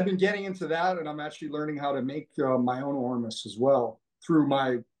I've been getting into that, and I'm actually learning how to make my own ormus as well through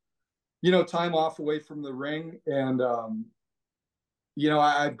my, time off away from the ring. And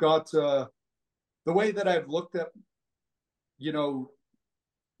I've got the way that I've looked at,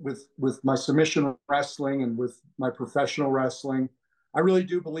 with my submission wrestling and with my professional wrestling, I really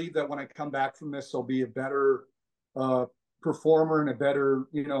do believe that when I come back from this, I'll be a better performer and a better,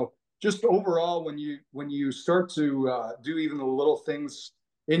 just overall, when you start to do even the little things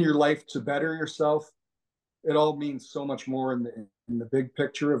in your life to better yourself, it all means so much more in the big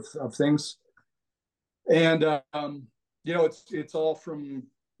picture of things. And it's all from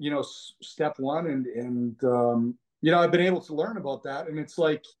step one, and I've been able to learn about that, and it's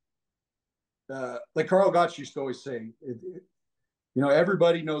like Carl Gotch used to always say,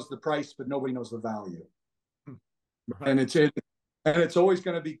 everybody knows the price, but nobody knows the value. Right. And it's always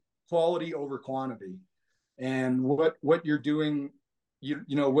going to be quality over quantity. And what you're doing,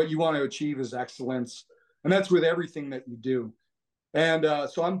 what you want to achieve is excellence, and that's with everything that you do. And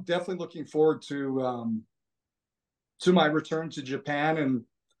so I'm definitely looking forward to my return to Japan. And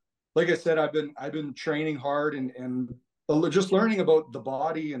like I said, I've been training hard and just learning about the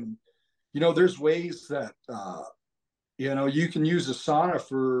body. And there's ways that you can use a sauna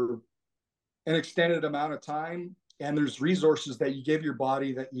for an extended amount of time, and there's resources that you give your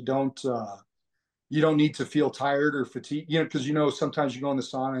body that you don't need to feel tired or fatigued, because sometimes you go in the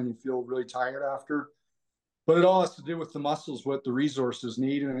sauna and you feel really tired after. But it all has to do with the muscles, what the resources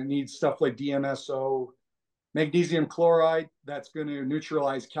need, and it needs stuff like DMSO, magnesium chloride, that's going to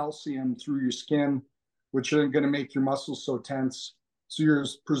neutralize calcium through your skin, which isn't going to make your muscles so tense. So you're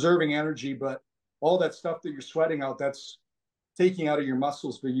preserving energy, but all that stuff that you're sweating out, that's taking out of your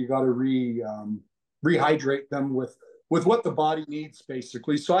muscles, but you got to rehydrate them with what the body needs,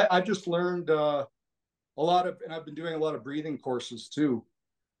 basically. So I just learned a lot of, and I've been doing a lot of breathing courses too.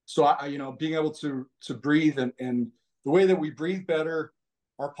 So being able to breathe, and the way that we breathe better,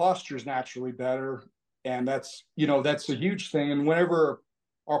 our posture is naturally better. And that's a huge thing. And whenever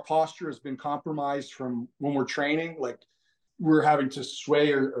our posture has been compromised from when we're training, like we're having to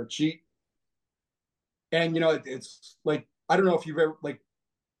sway or cheat. And, it's like, I don't know if you've ever,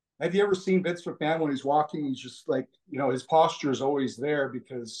 have you ever seen Vince McMahon when he's walking? He's just like, his posture is always there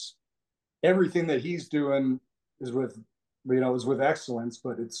because everything that he's doing is with excellence.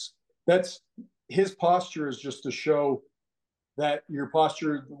 But that's his posture is just to show that your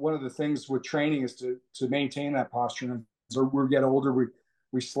posture, one of the things with training is to maintain that posture. And as we get older,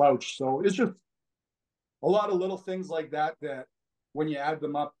 we slouch. So it's just a lot of little things like that when you add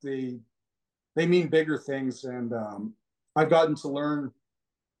them up, they mean bigger things. And I've gotten to learn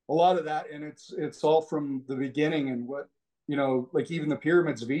a lot of that, and it's all from the beginning. And what like even the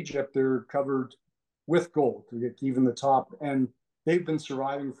pyramids of Egypt, they're covered with gold, even the top, and they've been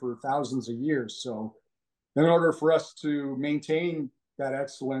surviving for thousands of years. So in order for us to maintain that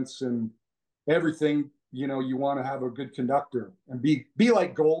excellence and everything, you want to have a good conductor and be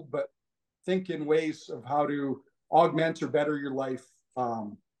like gold, but think in ways of how to augment or better your life.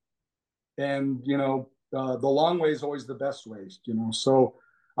 And the long way is always the best ways. So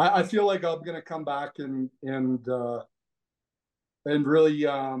I feel like I'm going to come back and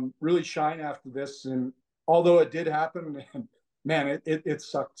really shine after this. And although it did happen, man, it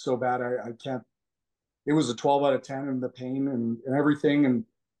sucked so bad. I can't. It was a 12 out of 10, and the pain and everything.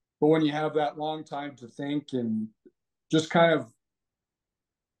 But when you have that long time to think and just kind of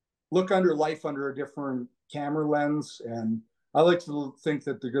look under life under a different camera lens, and I like to think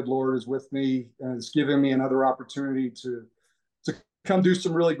that the good Lord is with me and has given me another opportunity to come do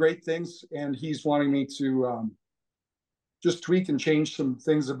some really great things. And he's wanting me to just tweak and change some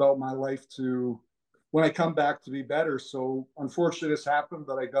things about my life to, when I come back, to be better. So unfortunately this happened,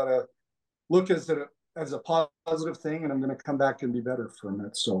 but I got to look as a positive thing, and I'm going to come back and be better from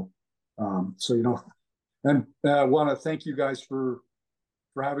it. So, and I want to thank you guys for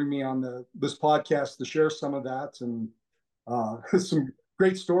having me on this podcast to share some of that, and some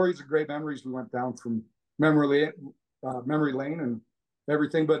great stories and great memories we went down from memory lane and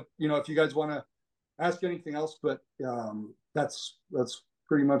everything. But if you guys want to ask anything else, but that's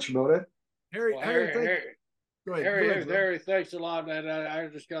pretty much about it. Harry, Harry, thanks a lot. And I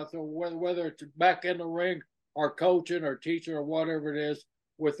just got to throw, whether it's back in the ring or coaching or teaching or whatever it is,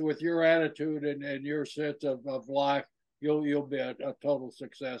 with your attitude and your sense of life, you'll be a total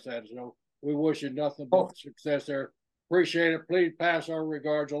success at it. So we wish you nothing but success there. Appreciate it. Please pass our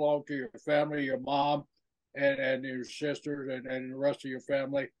regards along to your family, your mom, and your sisters, and the rest of your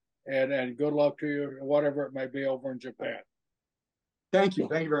family. And good luck to you, whatever it may be over in Japan. Thank you.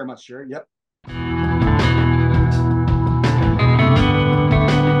 Thank you very much, Jerry. Yep.